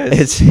wait for this.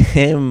 It's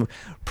him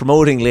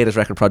promoting latest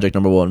record project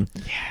number 1.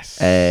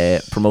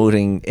 Yes.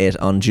 Promoting it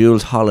on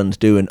Jules Holland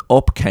doing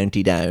Up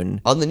County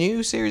Down. On the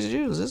new series of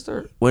Jules, is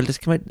there? Well, this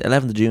came out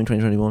 11th of June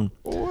 2021.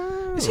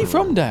 Is he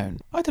from Down?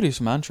 I thought he was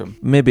from Antrim.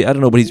 Maybe, I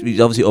don't know, but he's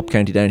obviously Up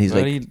County Down. He's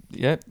Well, like,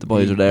 the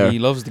boys are there. He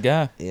loves the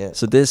guy. Yeah.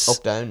 so this,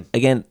 Up down.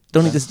 again,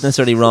 don't think this is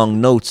necessarily wrong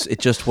notes.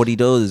 It's just what he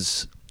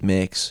does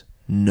makes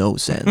no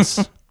sense.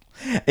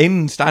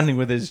 In standing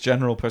with his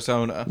general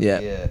persona. Yeah.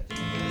 Yeah.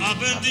 I've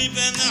been deep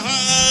in the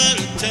heart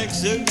of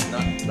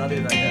Texas, Not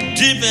even like that.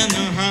 deep in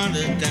the heart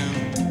of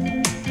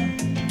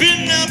down.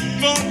 Been up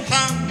on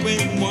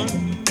Highway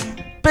 1.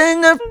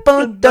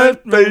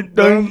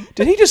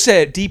 Did he just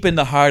say deep in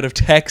the heart of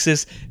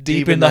Texas,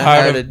 deep in the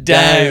heart of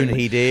Down?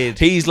 He did.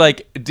 He's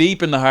like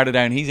deep in the heart of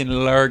Down. He's in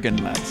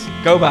Lurgan, lads.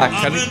 Go back.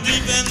 I've Can been you-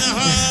 deep in the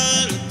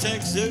heart of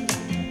Texas,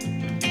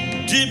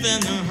 deep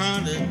in the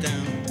heart of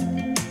down.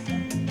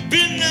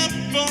 Been up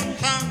on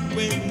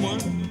Highway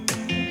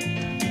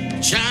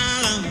 1.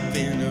 Child, I've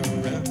been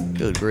around.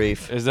 Good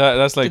grief. Is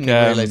that's like Didn't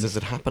even realise this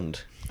had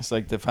happened. it's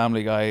like the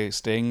Family Guy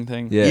Sting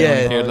thing? Yeah.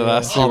 Yeah. Hear the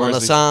last two On words the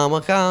of- summer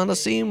kind of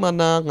see my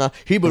nanga.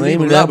 He With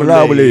believe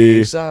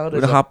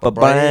a hop a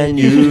brand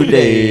new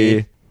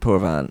day. Poor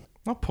Van.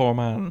 Not poor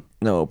man.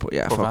 No,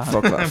 Van.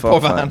 fuck that.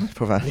 Poor Fuck Van. Van.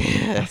 Poor Van.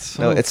 That's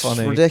No, so it's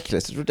funny.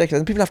 ridiculous. It's ridiculous.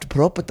 And people have to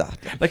put up with that.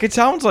 Like, it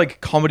sounds like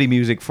comedy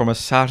music from a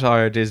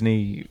satire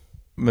Disney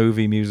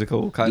movie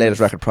musical kind Latest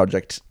of. record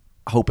project.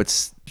 Hope it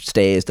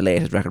stays the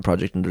latest record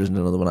project and there isn't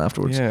another one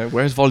afterwards. Yeah,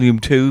 where's Volume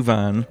 2,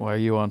 Van? Why are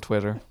you on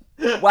Twitter?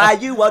 Why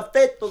you want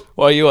Facebook?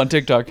 Why are you on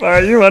TikTok? Why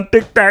are you on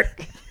TikTok?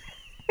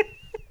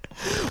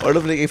 Or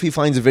lovely if he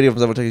finds a video of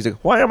himself on TikTok, he's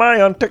like, why am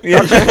I on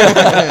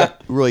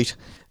TikTok? Right.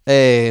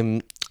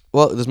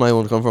 What does my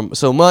one come from?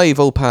 So my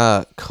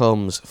Vopa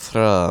comes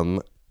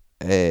from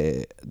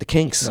the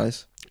Kinks.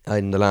 Nice.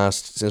 In the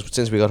last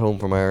since we got home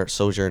from our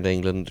sojourn to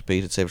England, be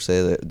it safe to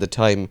say that the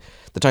time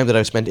that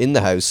I've spent in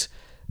the house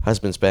has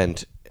been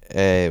spent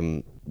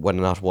when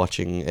not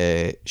watching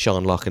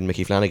Sean Locke and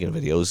Mickey Flanagan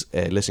videos,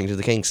 listening to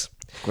the Kinks,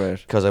 Great.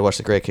 because I watched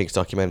the Great Kinks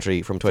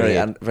documentary from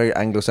 2018. Very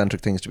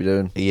Anglo-centric things to be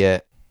doing.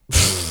 Yeah.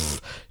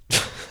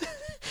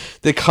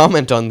 The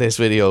comment on this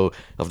video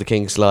of the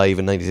Kinks live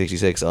in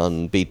 1966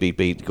 on Beat Beat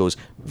Beat goes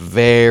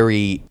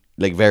very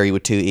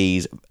with 2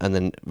 E's and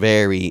then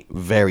very,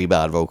 very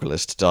bad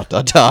vocalist, ...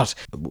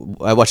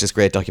 I watched this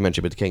great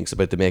documentary about the Kinks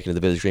about the making of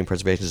the Village Green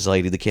Preservation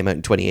Society that came out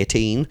in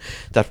 2018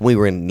 that when we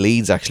were in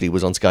Leeds actually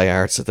was on Sky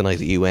Arts at the night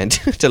that you went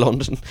to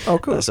London. Oh,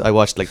 cool. So I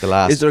watched like the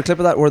last... Is there a clip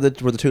of that where the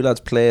two lads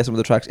play some of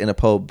the tracks in a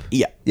pub?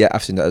 Yeah. Yeah,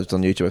 I've seen that. It's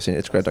on YouTube. I've seen it.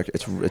 It's great.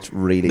 It's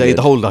really The good.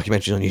 whole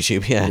documentary on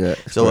YouTube, yeah.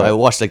 it's So great. I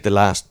watched like the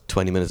last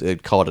 20 minutes.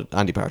 It caught it.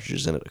 Andy Partridge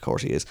is in it, of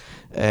course he is.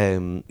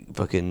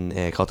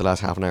 Caught the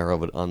last half an hour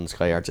of it on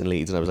Sky Arts in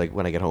Leeds, and I was like,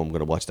 when I get home, I'm going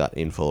to watch that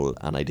in full,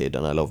 and I did,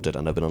 and I loved it,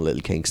 and I've been on a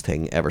Little Kinks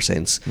thing ever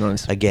since.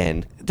 Nice.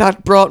 Again,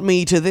 that brought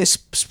me to this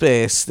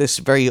space, this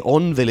very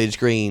un-Village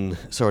Green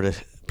sort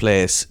of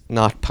place,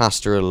 not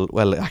pastoral.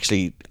 Well,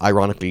 actually,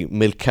 ironically,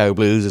 Milk Cow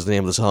Blues is the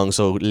name of the song,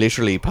 so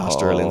literally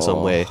pastoral in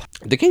some way.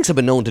 The Kinks have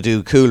been known to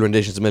do cool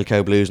renditions of Milk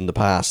Cow Blues in the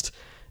past.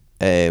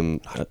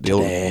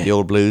 The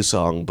old blues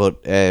song,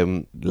 but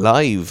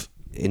live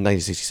in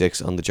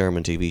 1966 on the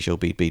German TV show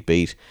Beat Beat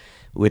Beat,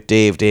 with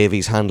Dave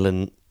Davies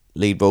handling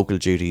lead vocal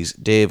duties.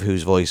 Dave,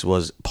 whose voice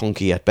was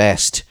punky at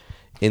best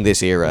in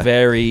this era.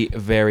 Very,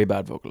 very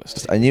bad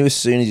vocalist. I knew as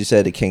soon as you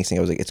said the Kinks thing,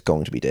 I was like, it's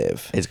going to be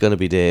Dave. It's going to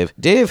be Dave.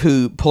 Dave,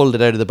 who pulled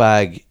it out of the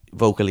bag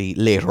vocally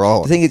later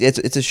on. The thing is,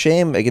 it's a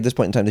shame like, at this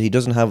point in time that he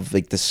doesn't have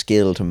like the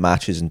skill to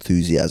match his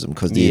enthusiasm,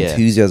 because the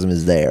enthusiasm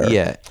is there.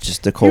 Yeah.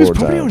 Just the He chords was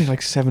probably aren't. only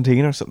like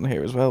 17 or something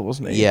here as well,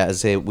 wasn't he? Yeah, as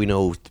I say, we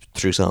know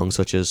through songs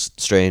such as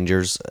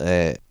Strangers,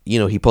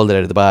 he pulled it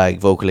out of the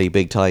bag vocally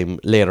big time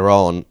later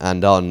on,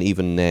 and on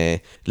even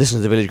listen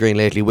to the Village Green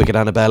lately, Wicked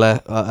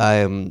Annabella,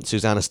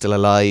 Susanna's Still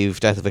Alive,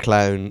 Death of a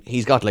Clown.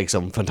 He's got like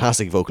some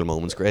fantastic vocal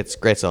moments,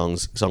 great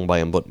songs sung by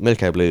him, but Milk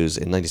Cow Blues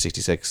in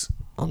 1966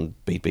 on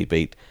Beat Beat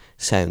Beat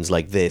sounds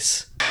like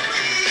this.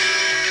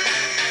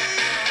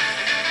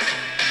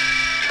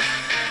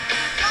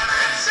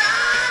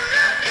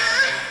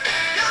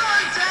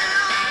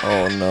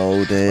 Oh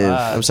no, Dave.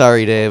 I'm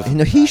sorry, Dave.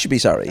 No, he should be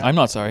sorry. I'm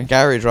not sorry.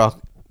 Garage rock,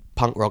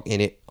 punk rock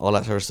in it, all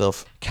that sort of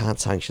stuff. Can't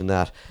sanction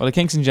that. Well, the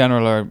Kinks in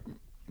general are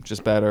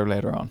just better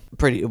later on.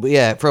 Pretty,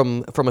 yeah,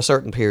 from a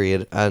certain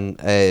period, and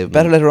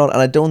Better later on,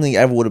 and I don't think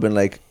ever would have been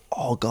like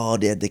oh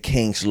god, yeah, the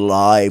Kinks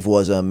live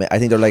was I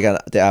think they're like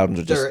the albums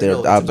are just the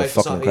albums are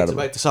fucking incredible. It's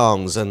about the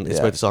songs and it's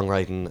Yeah. about the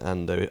songwriting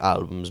and the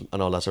albums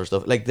and all that sort of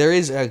stuff. Like there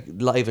is a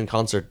live in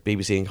concert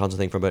BBC in concert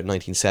thing from about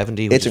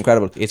 1970. which It's is-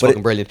 incredible. It's But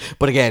fucking brilliant.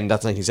 But again,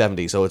 that's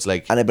 1970, so it's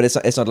like But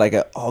it's not like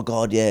oh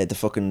god, yeah,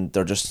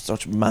 they're just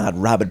such mad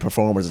rabid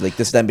performers. Like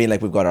this is them being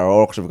like, we've got our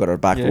orchestra, we've got our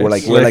back, Yeah,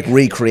 we're like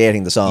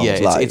recreating the songs yeah,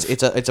 live.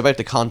 it's about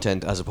the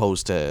content as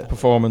opposed to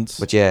Performance.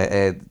 But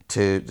yeah,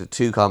 to the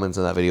two comments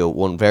in that video,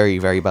 one very,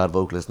 very bad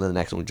vocalist, and then the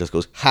next one just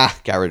goes, ha,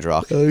 garage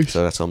rock.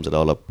 So that sums it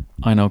all up.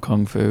 I know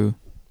Kung Fu.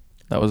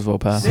 That was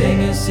Vopas.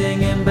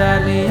 Singing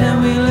badly,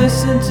 and we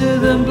listen to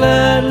them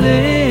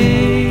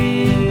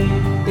gladly.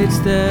 It's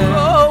the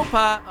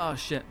Vopas. Oh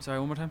shit! Sorry,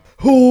 one more time.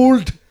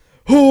 Hold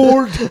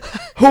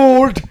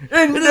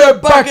in the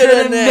back of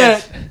the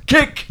net.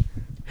 Kick,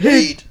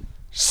 heat,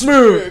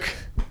 smoke.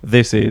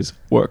 This is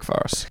Work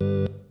Farce.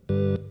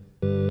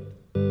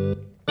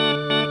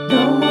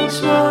 Don't work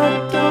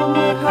smart, don't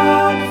work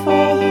hard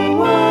for the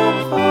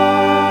work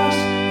fast,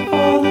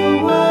 for the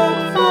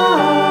work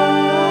fast.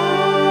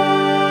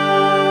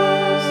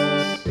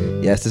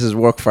 Yes, this is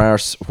Work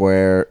Farce,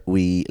 where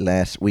we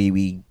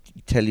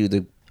tell you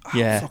the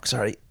Yeah. fuck,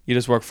 sorry. You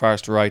just work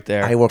first right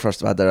there. I work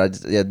first bad there.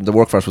 The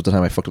work first was the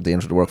time I fucked up the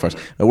intro to work first.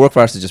 Now, work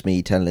first is just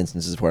me telling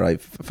instances where I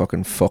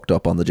fucking fucked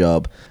up on the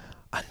job.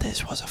 And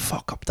this was a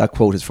fuck up. That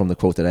quote is from the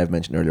quote that I've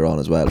mentioned earlier on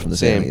as well, from the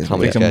Same same.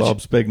 comedy Dick and sketch.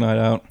 Bob's Big Night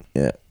Out.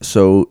 Yeah.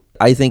 So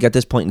I think at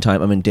this point in time,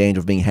 I'm in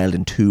danger of being held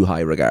in too high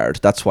regard.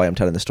 That's why I'm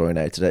telling the story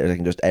now. Today,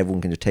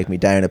 everyone can just take me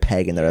down a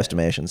peg in their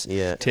estimations.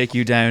 Yeah. Take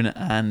you down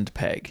and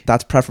peg.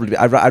 That's preferably.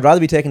 I'd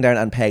rather be taken down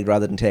and pegged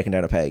rather than taken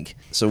down a peg.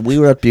 So we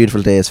were at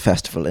Beautiful Days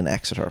Festival in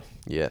Exeter.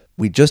 Yeah.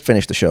 We just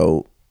finished the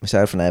show.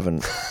 Myself and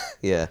Evan.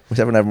 Yeah.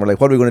 Myself and Evan were like,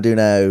 what are we going to do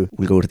now?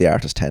 We'll go to the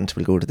artist tent.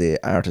 We'll go to the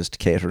artist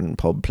catering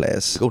pub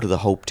place. Go to the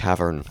Hope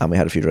Tavern. And we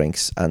had a few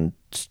drinks and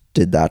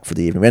did that for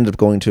the evening. We ended up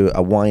going to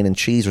a wine and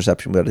cheese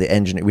reception where the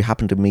engineer. We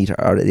happened to meet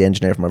the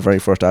engineer from our very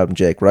first album,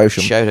 Jake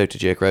Rousham. Shout out to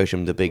Jake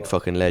Rousham, the big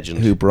fucking legend.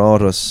 Who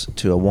brought us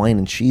to a wine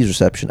and cheese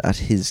reception at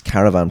his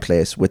caravan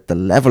place with the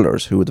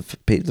Levelers, who were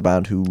the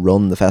band who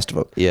run the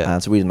festival. Yeah.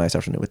 And so we had a nice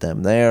afternoon with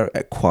them there,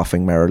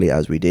 quaffing merrily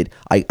as we did.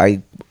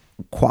 I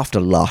quaffed a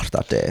lot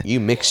that day.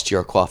 You mixed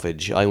your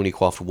quaffage. I only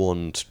quaffed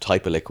one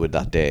type of liquid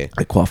that day.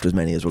 I quaffed as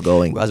many as were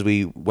going. As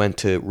we went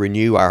to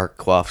renew our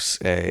quaffs,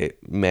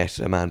 met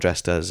a man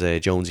dressed as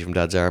Jonesy from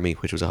Dad's Army,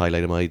 which was a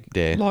highlight of my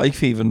day.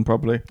 Life even,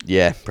 probably.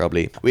 Yeah,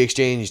 probably. We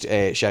exchanged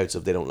shouts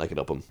of they don't like it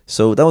up 'em.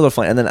 So that was all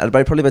fine. And then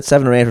probably about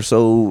 7 or 8 or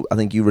so, I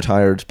think you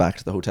retired back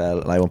to the hotel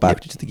and I went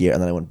back to the gear,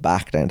 and then I went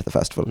back down to the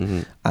festival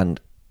and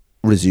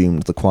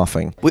resumed the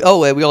quaffing. We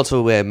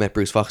also met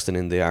Bruce Foxton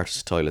in the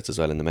artist toilets as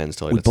well, in the men's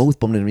toilets. We both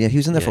bumped into him. Yeah, he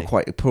was in there for Yeah.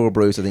 quite. Poor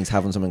Bruce, I think, is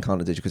having some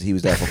incontinence because he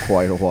was there for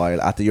quite a while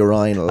at the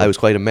urinal. I was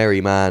quite a merry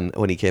man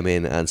when he came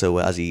in, and so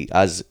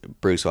as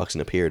Bruce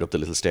Foxton appeared up the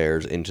little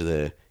stairs into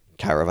the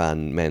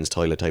caravan men's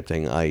toilet type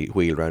thing, I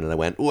wheeled around and I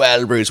went,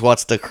 "Well, Bruce,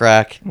 what's the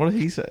crack?" What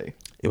did he say?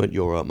 He went,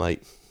 "You're up,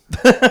 mate."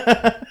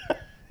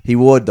 He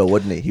would though,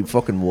 wouldn't he? He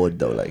fucking would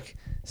though, like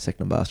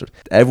sickening bastard.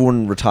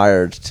 Everyone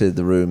retired to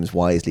the rooms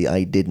wisely.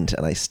 I didn't,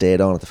 and I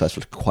stayed on at the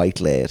festival quite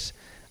late,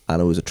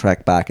 and it was a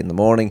trek back in the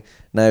morning.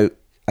 Now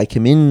I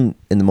came in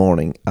the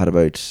morning at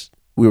about.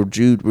 We were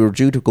due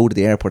to go to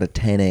the airport at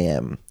 10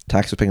 a.m.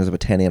 Taxi was picking us up at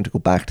 10 a.m. to go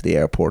back to the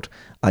airport.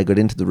 I got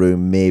into the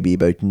room maybe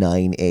about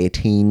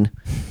 9:18,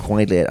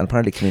 quite late, and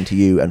apparently came into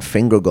you and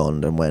finger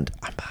gunned and went,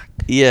 "I'm back."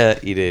 Yeah,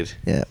 he did.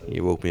 Yeah.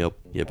 You woke me up,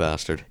 you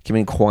bastard. Came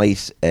in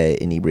quite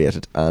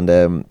inebriated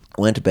and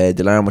went to bed.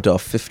 The alarm went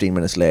off 15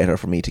 minutes later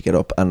for me to get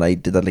up, and I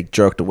did that, like,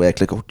 jerked awake,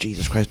 like, oh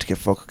Jesus Christ, to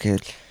get okay,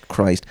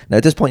 Christ. Now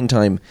at this point in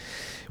time,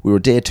 we were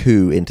day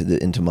 2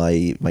 into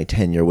my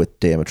tenure with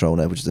De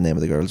Matrona, which is the name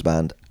of the girls'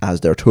 band,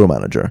 as their tour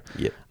manager.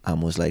 Yep.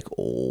 And was like,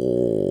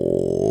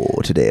 oh,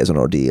 today is an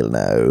ordeal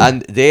now.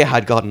 And they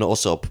had gotten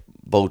us up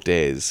both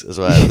days as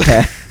well.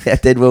 Yeah,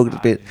 they'd woken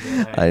a bit.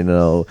 I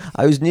know.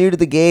 I was new to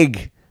the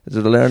gig.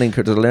 There's a learning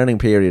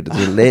period.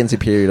 There's a latency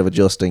period of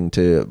adjusting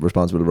to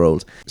responsible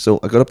roles. So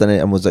I got up then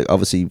and was like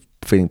obviously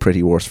feeling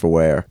pretty worse for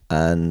wear.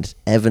 And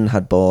Evan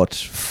had bought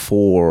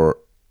 4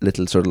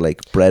 little sort of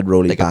like bread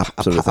rolly Like bap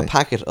sort of a thing.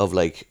 packet of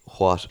like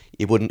what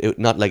you wouldn't it's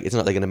not like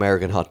an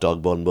American hot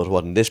dog bun, but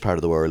what in this part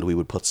of the world we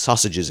would put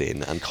sausages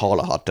in and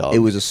call a hot dog. It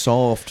was a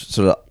soft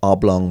sort of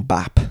oblong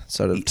bap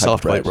sort of type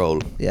soft of bread. white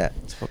roll. Yeah,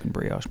 It's fucking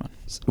brioche, man.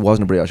 it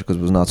wasn't a brioche because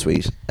it was not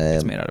sweet.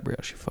 It's made out of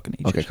brioche. You fucking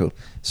eat Okay, it. cool.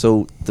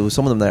 So there was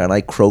some of them there, and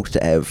I croaked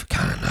to Ev,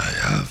 "Can I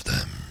have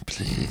them,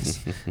 please?"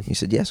 He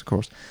said, "Yes, of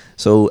course."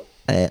 So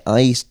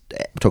I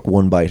took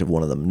one bite of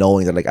one of them,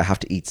 knowing that like I have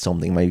to eat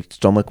something. My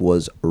stomach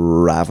was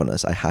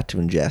ravenous. I had to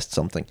ingest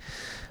something,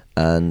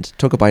 and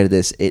took a bite of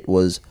this. It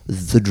was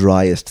the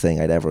driest thing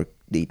I'd ever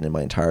eaten in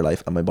my entire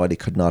life, and my body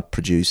could not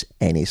produce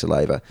any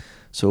saliva.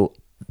 So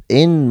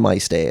in my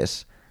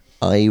state,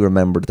 I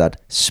remembered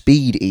that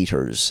speed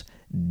eaters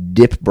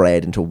dip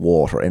bread into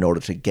water in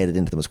order to get it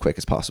into them as quick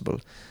as possible.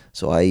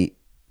 So I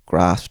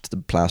grasped the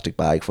plastic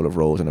bag full of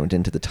rolls and I went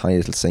into the tiny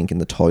little sink in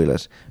the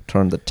toilet,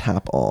 turned the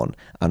tap on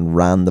and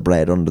ran the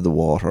bread under the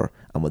water,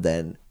 and would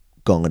then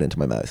gong it into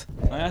my mouth.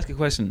 Can I ask a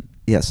question?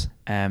 Yes.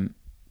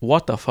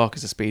 What the fuck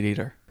is a speed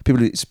eater? People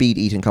do speed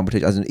eating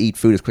competition, as in eat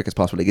food as quick as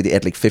possible. Like they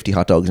eat like 50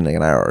 hot dogs in like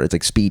an hour. It's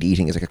like speed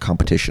eating is like a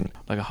competition.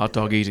 Like a hot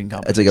dog eating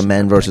competition? It's like a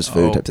men versus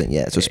food Oh, type thing.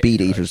 Yeah. So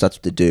speed eaters, that's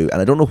what they do.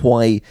 And I don't know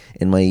why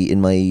in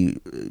my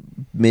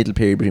middle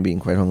period between being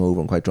quite hungover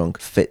and quite drunk,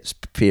 fit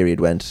period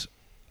went.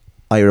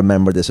 I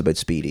remember this about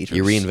speed eaters.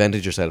 You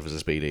reinvented yourself as a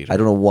speed eater. I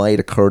don't know why it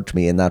occurred to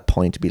me in that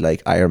point to be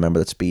like, I remember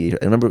that speed eater.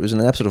 I remember it was in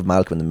an episode of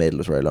Malcolm in the Middle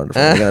is where I learned it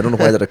from. Again, I don't know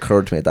why that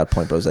occurred to me at that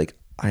point, but I was like,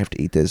 I have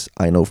to eat this.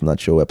 I know from that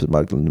show, episode of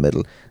Malcolm in the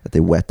Middle, that they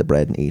wet the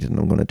bread and eat it, and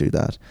I'm going to do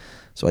that.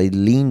 So I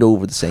leaned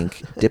over the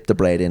sink, dipped the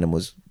bread in, and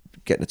was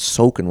getting it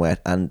soaking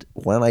wet. And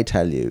when I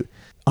tell you,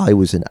 I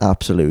was in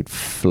absolute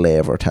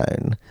flavour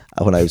town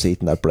when I was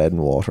eating that bread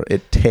and water.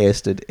 It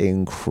tasted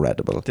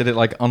incredible. Did it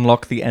like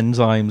unlock the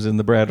enzymes in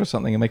the bread or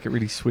something and make it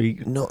really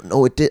sweet? No,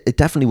 it did. It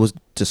definitely was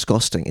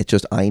disgusting. It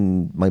just,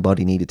 my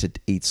body needed to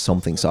eat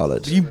something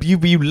solid.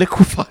 You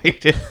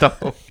liquefied it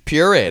though.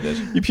 Pureed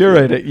You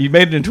pureed it. You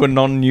made it into a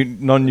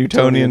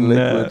non-Newtonian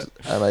liquid,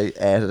 and I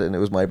ate it, and it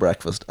was my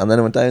breakfast. And then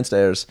I went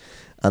downstairs,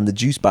 and the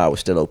juice bar was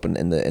still open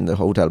in the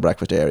hotel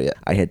breakfast area.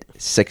 I had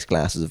 6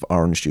 glasses of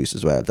orange juice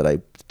as well that I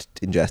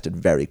ingested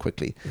very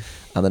quickly.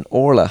 And then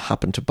Orla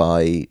happened to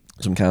buy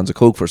some cans of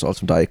Coke for us, all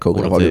some Diet Coke.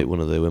 one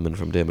of the women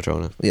from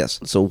Damatrona. Yes.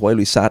 So while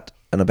we sat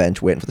on a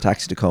bench waiting for the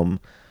taxi to come,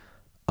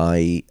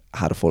 I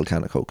had a full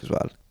can of Coke as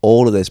well.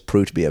 All of this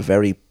proved to be a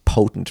very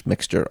potent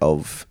mixture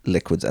of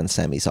liquids and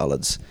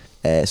semi-solids.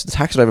 So the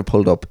taxi driver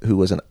pulled up, who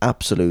was an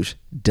absolute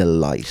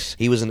delight.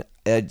 He was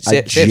gent.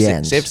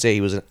 safe to say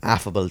he was an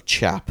affable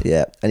chap.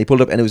 Yeah, and he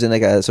pulled up, and it was in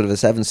like a sort of a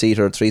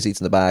 7-seater, 3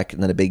 seats in the back,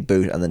 and then a big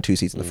boot, and then 2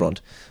 seats in the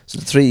front. So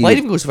the 3. Might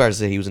even go so far as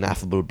to say he was an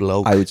affable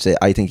bloke. I would say,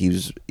 I think he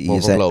was. More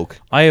of a bloke.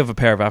 I have a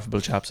pair of affable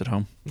chaps at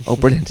home. Oh,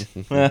 brilliant!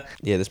 Yeah,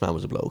 this man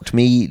was a bloke. To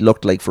me,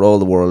 looked like, for all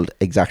the world,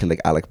 exactly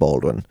like Alec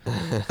Baldwin,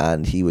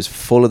 and he was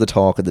full of the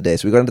talk of the day.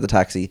 So we got into the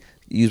taxi.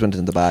 You went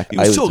into the back. He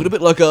was talking a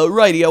bit like a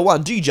Radio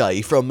 1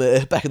 DJ from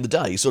back in the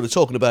day, sort of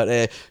talking about,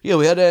 we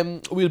had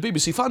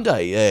BBC Fun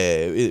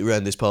Day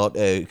around this part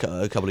a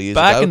couple of years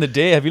ago. Back in the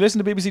day, have you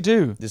listened to BBC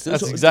Two? This-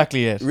 That's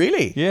exactly it.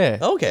 Really? Yeah.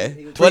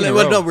 Okay. in a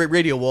row. No,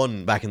 Radio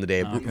 1 back in the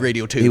day,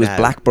 Radio 2 He was now.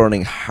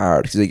 blackburning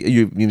hard. He's like,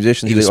 you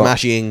musicians. He was like,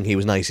 smashing, he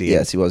was nicey.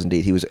 Yes, he was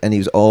indeed. He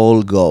was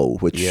all go,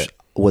 which Yeah.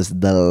 was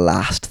the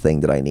last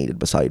thing that I needed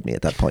beside me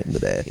at that point in the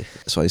day.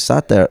 So I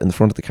sat there in the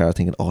front of the car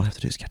thinking, all I have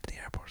to do is get to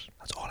the airport.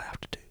 That's all I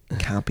have to do. It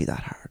can't be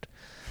that hard.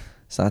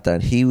 Sat there,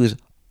 and he was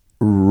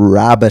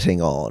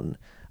rabbiting on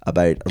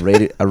about a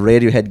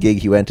Radiohead gig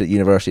he went at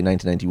university in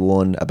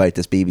 1991, about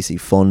this BBC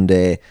Fun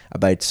Day,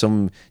 about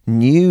some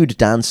nude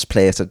dance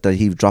place that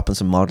he was dropping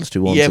some models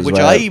to once. Yeah, as which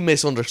well. I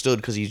misunderstood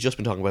because he's just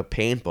been talking about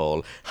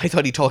paintball. I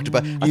thought he talked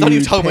about. I thought he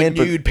was talking about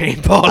nude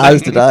paintball.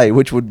 As did I,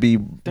 which would be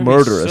That'd be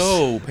murderous.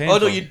 so painful. Oh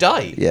no, you'd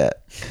die. Yeah.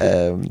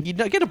 You'd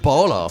not get a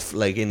ball off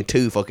like in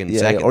 2 fucking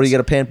seconds. Or you get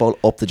a paintball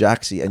up the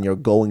jacksie and you're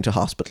going to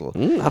hospital.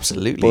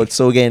 Absolutely. But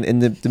so again, in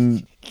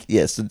the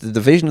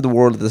vision of the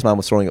world that this man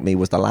was throwing at me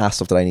was the last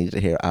stuff that I needed to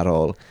hear at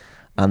all.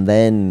 And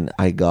then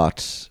I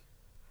got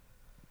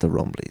the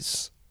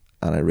rumblies,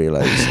 and I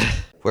realised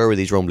Where were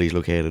these rumblies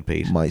located,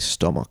 Pete? my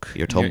stomach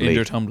Your tumbly.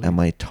 Your tumbly. and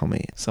my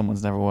tummy.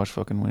 Someone's never watched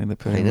fucking Winnie the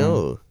Pooh. I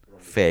know.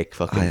 Fake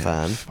fucking I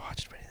fan. have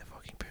watched Winnie the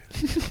fucking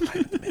Pooh.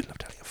 I'm in the middle of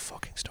telling a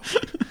fucking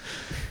story.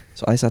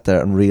 So I sat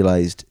there and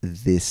realised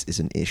this is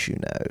an issue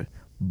now,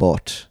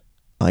 but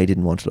I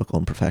didn't want to look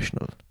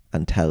unprofessional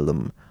and tell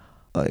them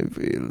I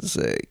feel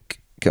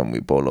sick. Can we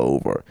pull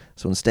over?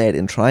 So instead,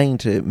 in trying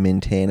to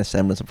maintain a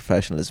semblance of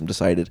professionalism,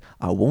 decided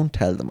I won't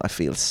tell them I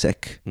feel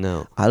sick.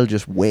 No. I'll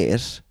just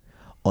wait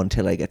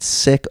until I get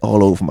sick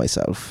all over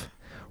myself,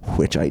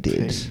 which I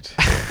did.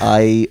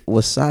 I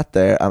was sat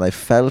there and I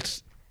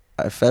felt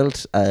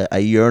a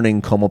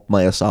yearning come up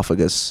my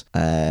esophagus.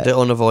 The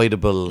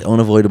unavoidable.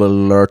 Unavoidable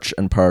lurch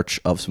and perch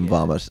of some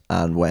vomit,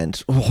 and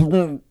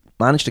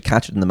managed to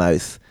catch it in the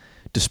mouth,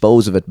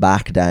 dispose of it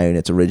back down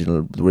the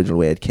original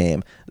way it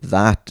came.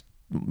 That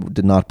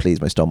did not please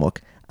my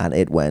stomach, and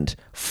it went,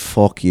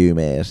 fuck you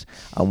mate,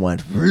 and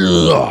went,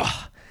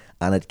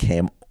 and it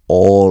came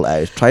all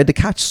out. Tried to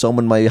catch some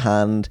in my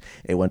hand.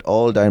 It went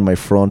all down my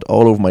front,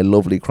 all over my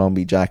lovely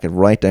Crombie jacket,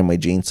 right down my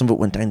jeans. Some of it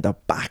went down the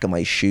back of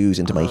my shoes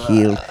into my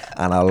heel,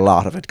 and a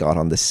lot of it got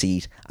on the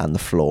seat and the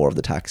floor of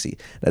the taxi.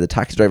 Now the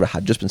taxi driver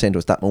had just been saying to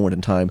us that moment in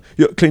time,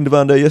 "Yeah, cleaned the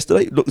van there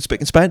yesterday. Look, spick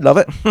and span, love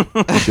it."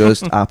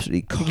 Just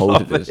absolutely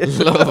coated it.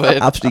 Love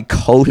it. Absolutely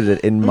coated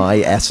it in my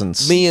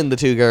essence. Me and the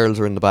 2 girls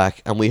were in the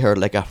back, and we heard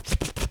like a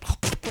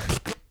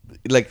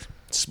like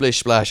splish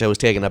splash. I was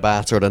taking a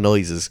bath sort of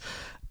noises,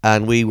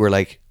 and we were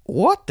like,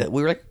 "What?"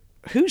 We were like,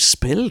 "Who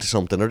spilled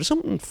something? Or did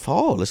something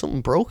fall? Is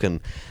something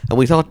broken?" And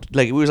we thought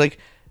like it was like.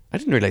 I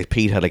didn't realise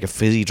Pete had like a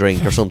fizzy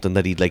drink or something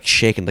that he'd like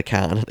shaken the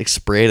can and like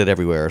sprayed it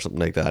everywhere or something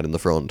like that in the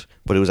front.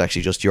 But it was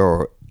actually just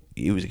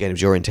it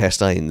was your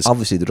intestines.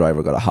 Obviously the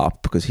driver got a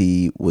hop because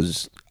he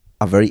was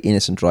a very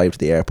innocent drive to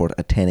the airport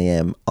at 10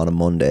 a.m. on a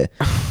Monday.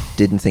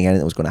 Didn't think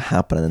anything was going to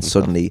happen, and then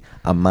suddenly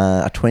a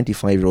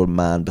 25-year-old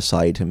man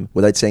beside him,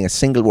 without saying a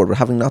single word,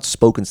 having not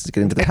spoken since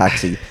getting into the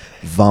taxi,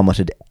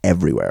 vomited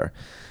everywhere.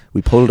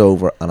 We pulled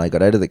over, and I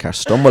got out of the car,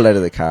 stumbled out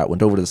of the car,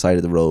 went over to the side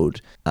of the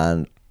road,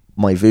 and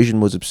my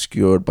vision was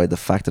obscured by the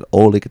fact that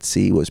all I could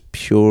see was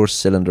pure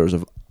cylinders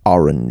of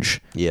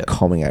orange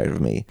coming out of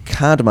me.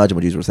 Can't imagine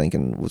what you were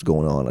thinking was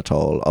going on at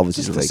all.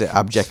 Obviously, It was like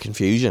abject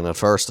confusion at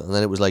first, and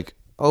then it was like,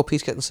 oh,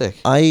 Pete's getting sick.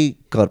 I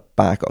got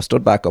back up,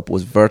 stood back up,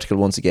 was vertical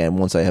once again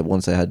once I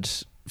had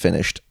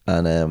finished,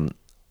 and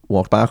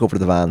walked back over to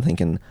the van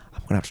thinking, I'm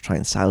going to have to try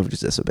and salvage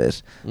this a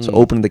bit. So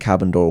opened the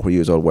cabin door where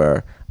you all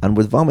were, and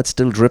with vomit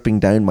still dripping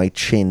down my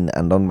chin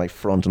and on my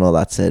front and all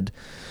that, said,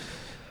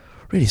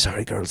 really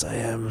sorry girls,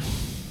 I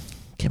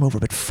came over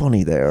a bit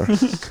funny there.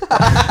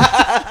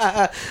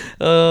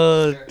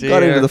 Oh dear.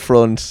 Got into the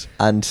front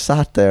and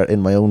sat there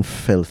in my own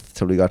filth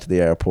till we got to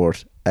the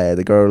airport.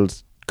 The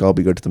girls, God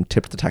be good to them,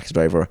 tipped the taxi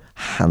driver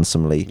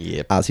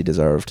handsomely, as he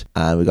deserved,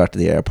 and we got to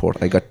the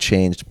airport. I got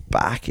changed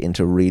back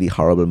into really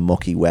horrible,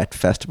 mucky, wet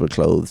festival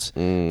clothes.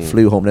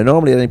 Flew home. Now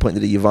normally at any point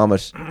in the day you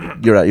vomit,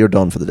 you're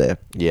done for the day.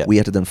 Yeah. We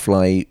had to then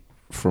fly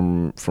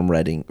from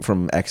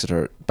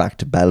Exeter back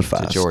to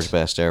Belfast, To George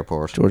Best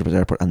Airport.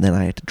 and then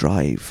I had to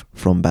drive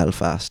from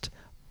Belfast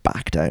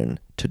back down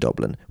to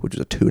Dublin, which was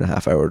a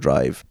 2.5-hour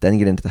drive. Then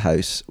get into the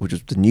house, which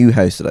was the new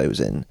house that I was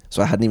in.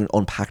 So I hadn't even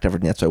unpacked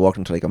everything yet. So I walked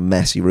into like a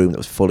messy room that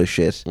was full of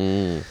shit.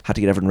 Had to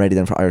get everything ready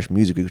then for Irish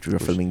Music Week, which we were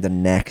filming the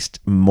next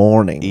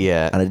morning.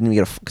 Yeah. And I didn't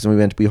even get because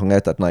we hung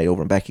out that night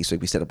over in Becky, so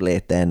we stayed up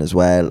late then as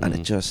well. And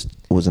it just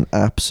was an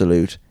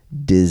absolute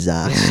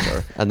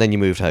disaster. And then you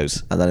moved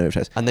house. And then I moved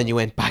house. And then you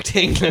went back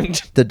to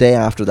England. The day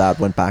after that,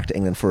 went back to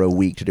England for a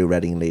week to do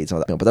Reading and Leeds and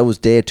all that. But that was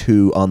day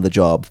 2 on the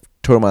job.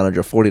 Tour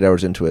manager, 48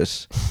 hours into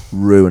it,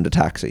 ruined a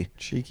taxi.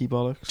 Cheeky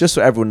bollocks. Just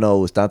so everyone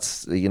knows,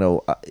 that's,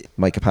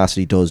 my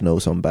capacity does know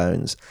some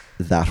bounds.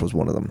 That was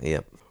one of them.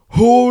 Yep.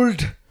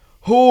 Hold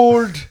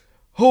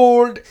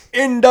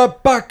in the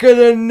back of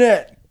the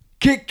net.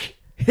 Kick,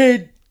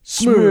 hit,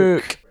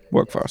 smirk.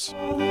 Workforce.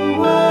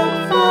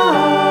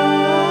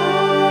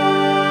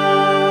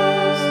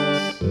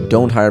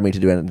 Don't hire me to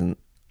do anything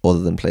other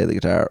than play the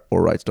guitar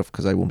or write stuff,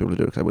 because I won't be able to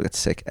do it, because I will get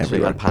sick So you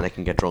everywhere. gotta panic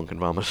and get drunk and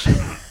vomit.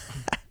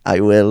 I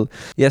will.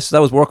 Yes, so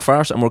that was Work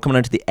Farce, and we're coming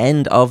down to the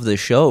end of the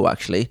show,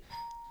 actually.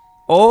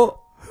 Oh,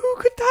 Who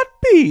could that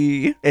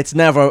be? it's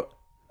never...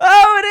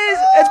 Oh, it is!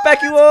 It's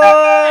Becky Walsh!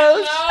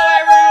 Hello,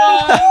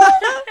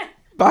 everyone.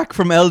 Back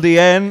from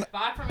LDN.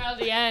 Back from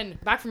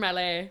LDN. Back from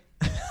LA.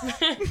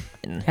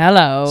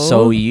 Hello.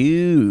 So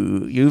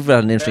you've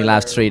had an interesting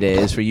last 3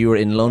 days where you were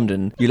in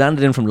London. You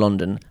landed in from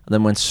London and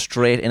then went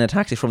straight in a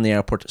taxi from the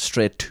airport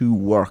straight to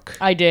work.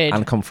 I did.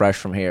 And come fresh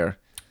from here.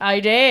 I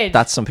did.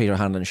 That's some Peter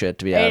handling shit,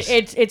 to be honest.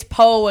 It's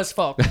Poe as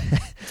fuck.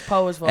 It's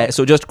Poe as fuck.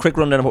 So just a quick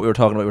rundown of what we were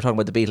talking about. We were talking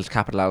about the Beatles'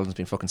 Capital albums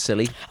being fucking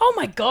silly. Oh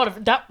my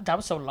god, that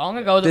was so long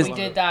ago that we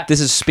did that.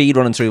 This is speed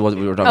running through what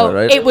we were talking about,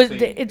 right?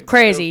 It's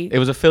crazy. It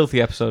was a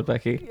filthy episode,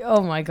 Becky.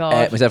 Oh my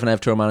god. Myself and Ev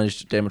tour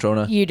managed Dave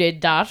Matrona. You did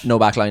that. No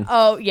backline.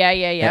 Oh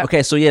yeah.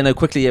 Okay, so now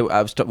quickly, we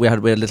had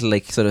a little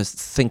like sort of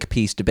think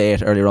piece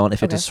debate earlier on. If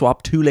you had to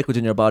swap 2 liquids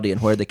in your body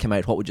and where they came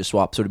out, what would you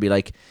swap? So it'd be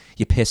like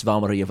you piss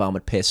vomit or you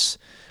vomit piss,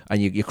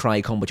 and you cry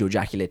cum but you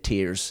ejaculate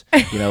tears.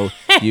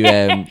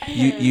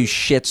 You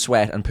shit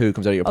sweat and poo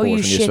comes out of your pores you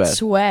when you shit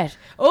sweat.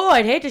 Oh,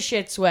 I'd hate to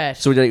shit sweat.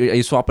 So are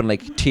you swapping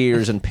like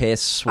tears and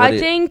piss? I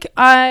think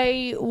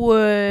I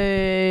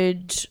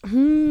would.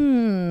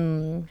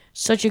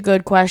 Such a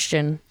good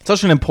question.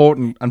 Such an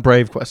important and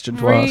brave question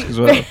to ask as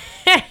well.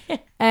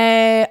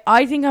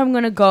 I think I'm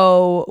gonna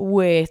go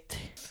with.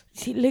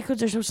 See,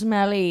 liquids are so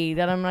smelly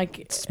that I'm like.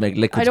 Make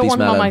liquids I don't be want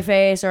them on smelling. my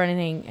face or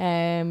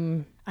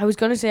anything. I was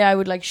gonna say I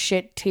would like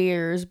shit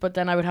tears, but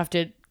then I would have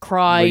to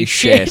cry Really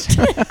shit.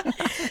 shit.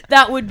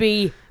 That would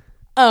be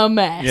a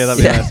mess. Yeah,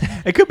 that'd be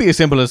nice. It could be as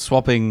simple as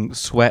swapping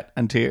sweat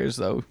and tears,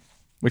 though,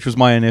 which was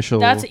my initial.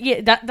 That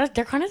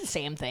they're kind of the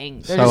same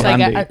thing. They're So just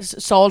like handy.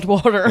 salt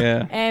water.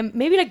 Yeah.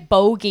 Maybe like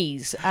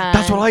bogies.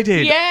 That's what I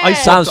did. Yeah. I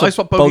Sounds swapped, I like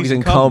swapped bogies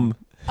and cum.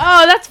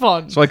 Oh, that's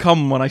fun. So I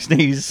come when I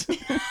sneeze.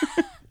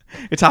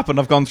 It's happened.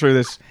 I've gone through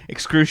this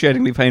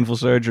excruciatingly painful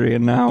surgery,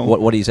 and now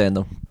What are you saying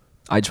though?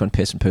 I just went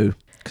piss and poo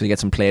because you get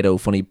some Play-Doh,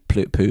 funny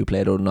poo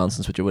Play-Doh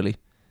nonsense with your willy.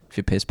 If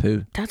you piss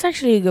poo. That's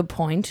actually a good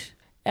point.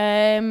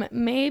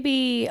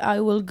 Maybe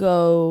I'll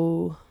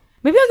go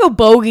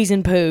bogies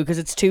and poo because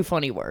it's 2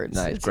 funny words.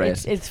 Nice, It's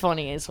great. It's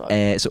funny as well.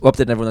 So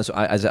updating everyone else,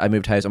 as I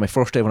moved house on my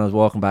first day when I was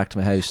walking back to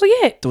my house, Oh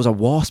yeah, there was a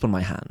wasp on my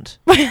hand.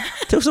 There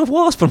was a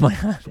wasp on my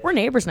hand. we're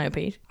neighbours now,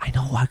 Pete. I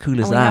know, how cool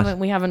is And that?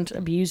 we haven't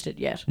abused it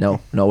yet. No,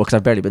 because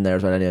I've barely been there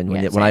as well.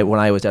 Anyway. Yeah, When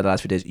I was there the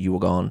last few days, you were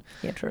gone.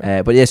 Yeah, true.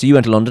 But yeah, so you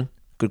went to London.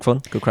 Good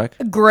fun, good crack.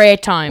 A great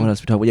What time. else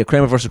we talk about? Yeah,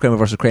 Kramer versus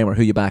Kramer.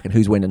 Who you back and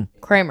who's winning?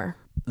 Kramer.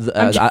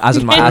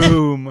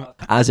 boom.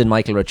 As in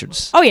Michael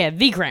Richards. Oh yeah,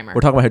 the Kramer.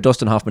 We're talking about how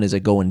Dustin Hoffman is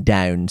going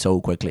down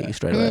so quickly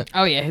straight away.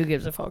 Oh yeah, who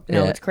gives a fuck?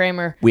 No, Yeah. it's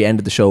Kramer. We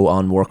ended the show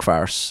on Work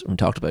Farce and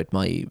talked about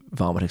my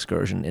vomit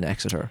excursion in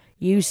Exeter.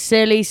 You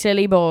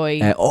silly boy.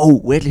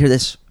 Wait till you hear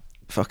this.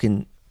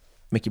 fucking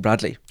Mickey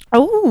Bradley.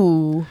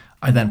 Oh.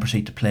 I then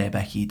proceed to play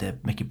Becky the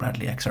Mickey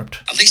Bradley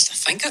excerpt. At least I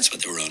think that's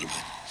what they were on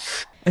about.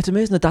 It's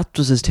amazing that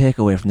was his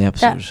takeaway from the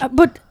episode.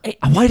 But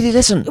And why did he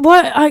listen?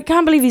 what? I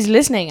can't believe he's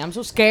listening. I'm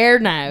so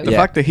scared now. The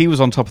fact that he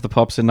was on Top of the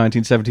Pops in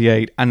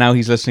 1978 and now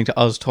he's listening to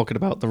us talking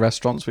about the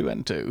restaurants we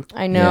went to.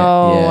 I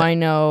know. Yeah. I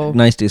know.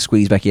 Nice to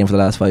squeeze Becky in for the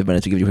last 5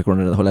 minutes to give you a quick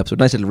run of the whole episode.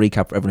 Nice little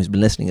recap for everyone who's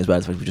been listening as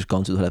well. So we've just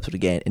gone through the whole episode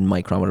again in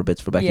micrometer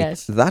bits for Becky.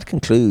 Yes. That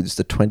concludes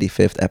the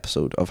 25th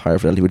episode of Higher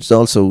Fidelity, which is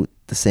also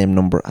the same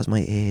number as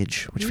my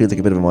age, which feels like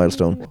a bit of a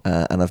milestone.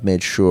 And I've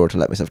made sure to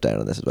let myself down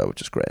on this as well,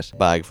 which is great.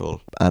 Bag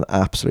full. An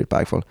absolute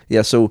bag full.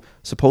 Yeah, so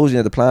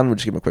supposing the plan, we'll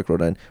just give them a quick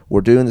rundown.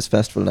 We're doing this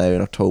festival now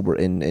in October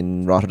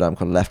in Rotterdam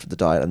called Left of the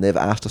Dial, and they've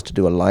asked us to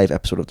do a live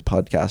episode of the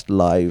podcast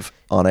live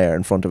on air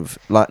in front of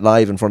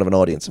an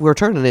audience. We're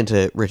turning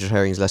into Richard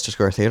Herring's Leicester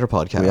Square Theatre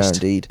podcast. We are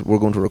indeed. We're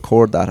going to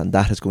record that, and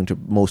that is going to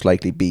most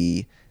likely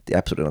be the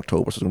episode in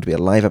October. So it's going to be a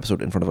live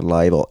episode in front of a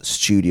live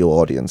studio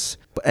audience.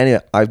 But anyway,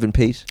 I've been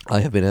Pete. I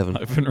have been Evan.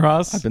 I've been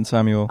Ross. I've been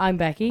Samuel. I'm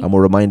Becky. And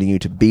we're reminding you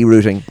to be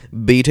rooting,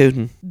 Be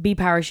tootin'. Be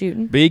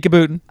parachuting. Be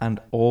kabootin'. And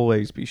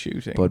always be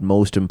shooting. but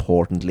most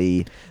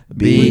importantly,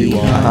 be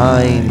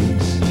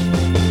kind.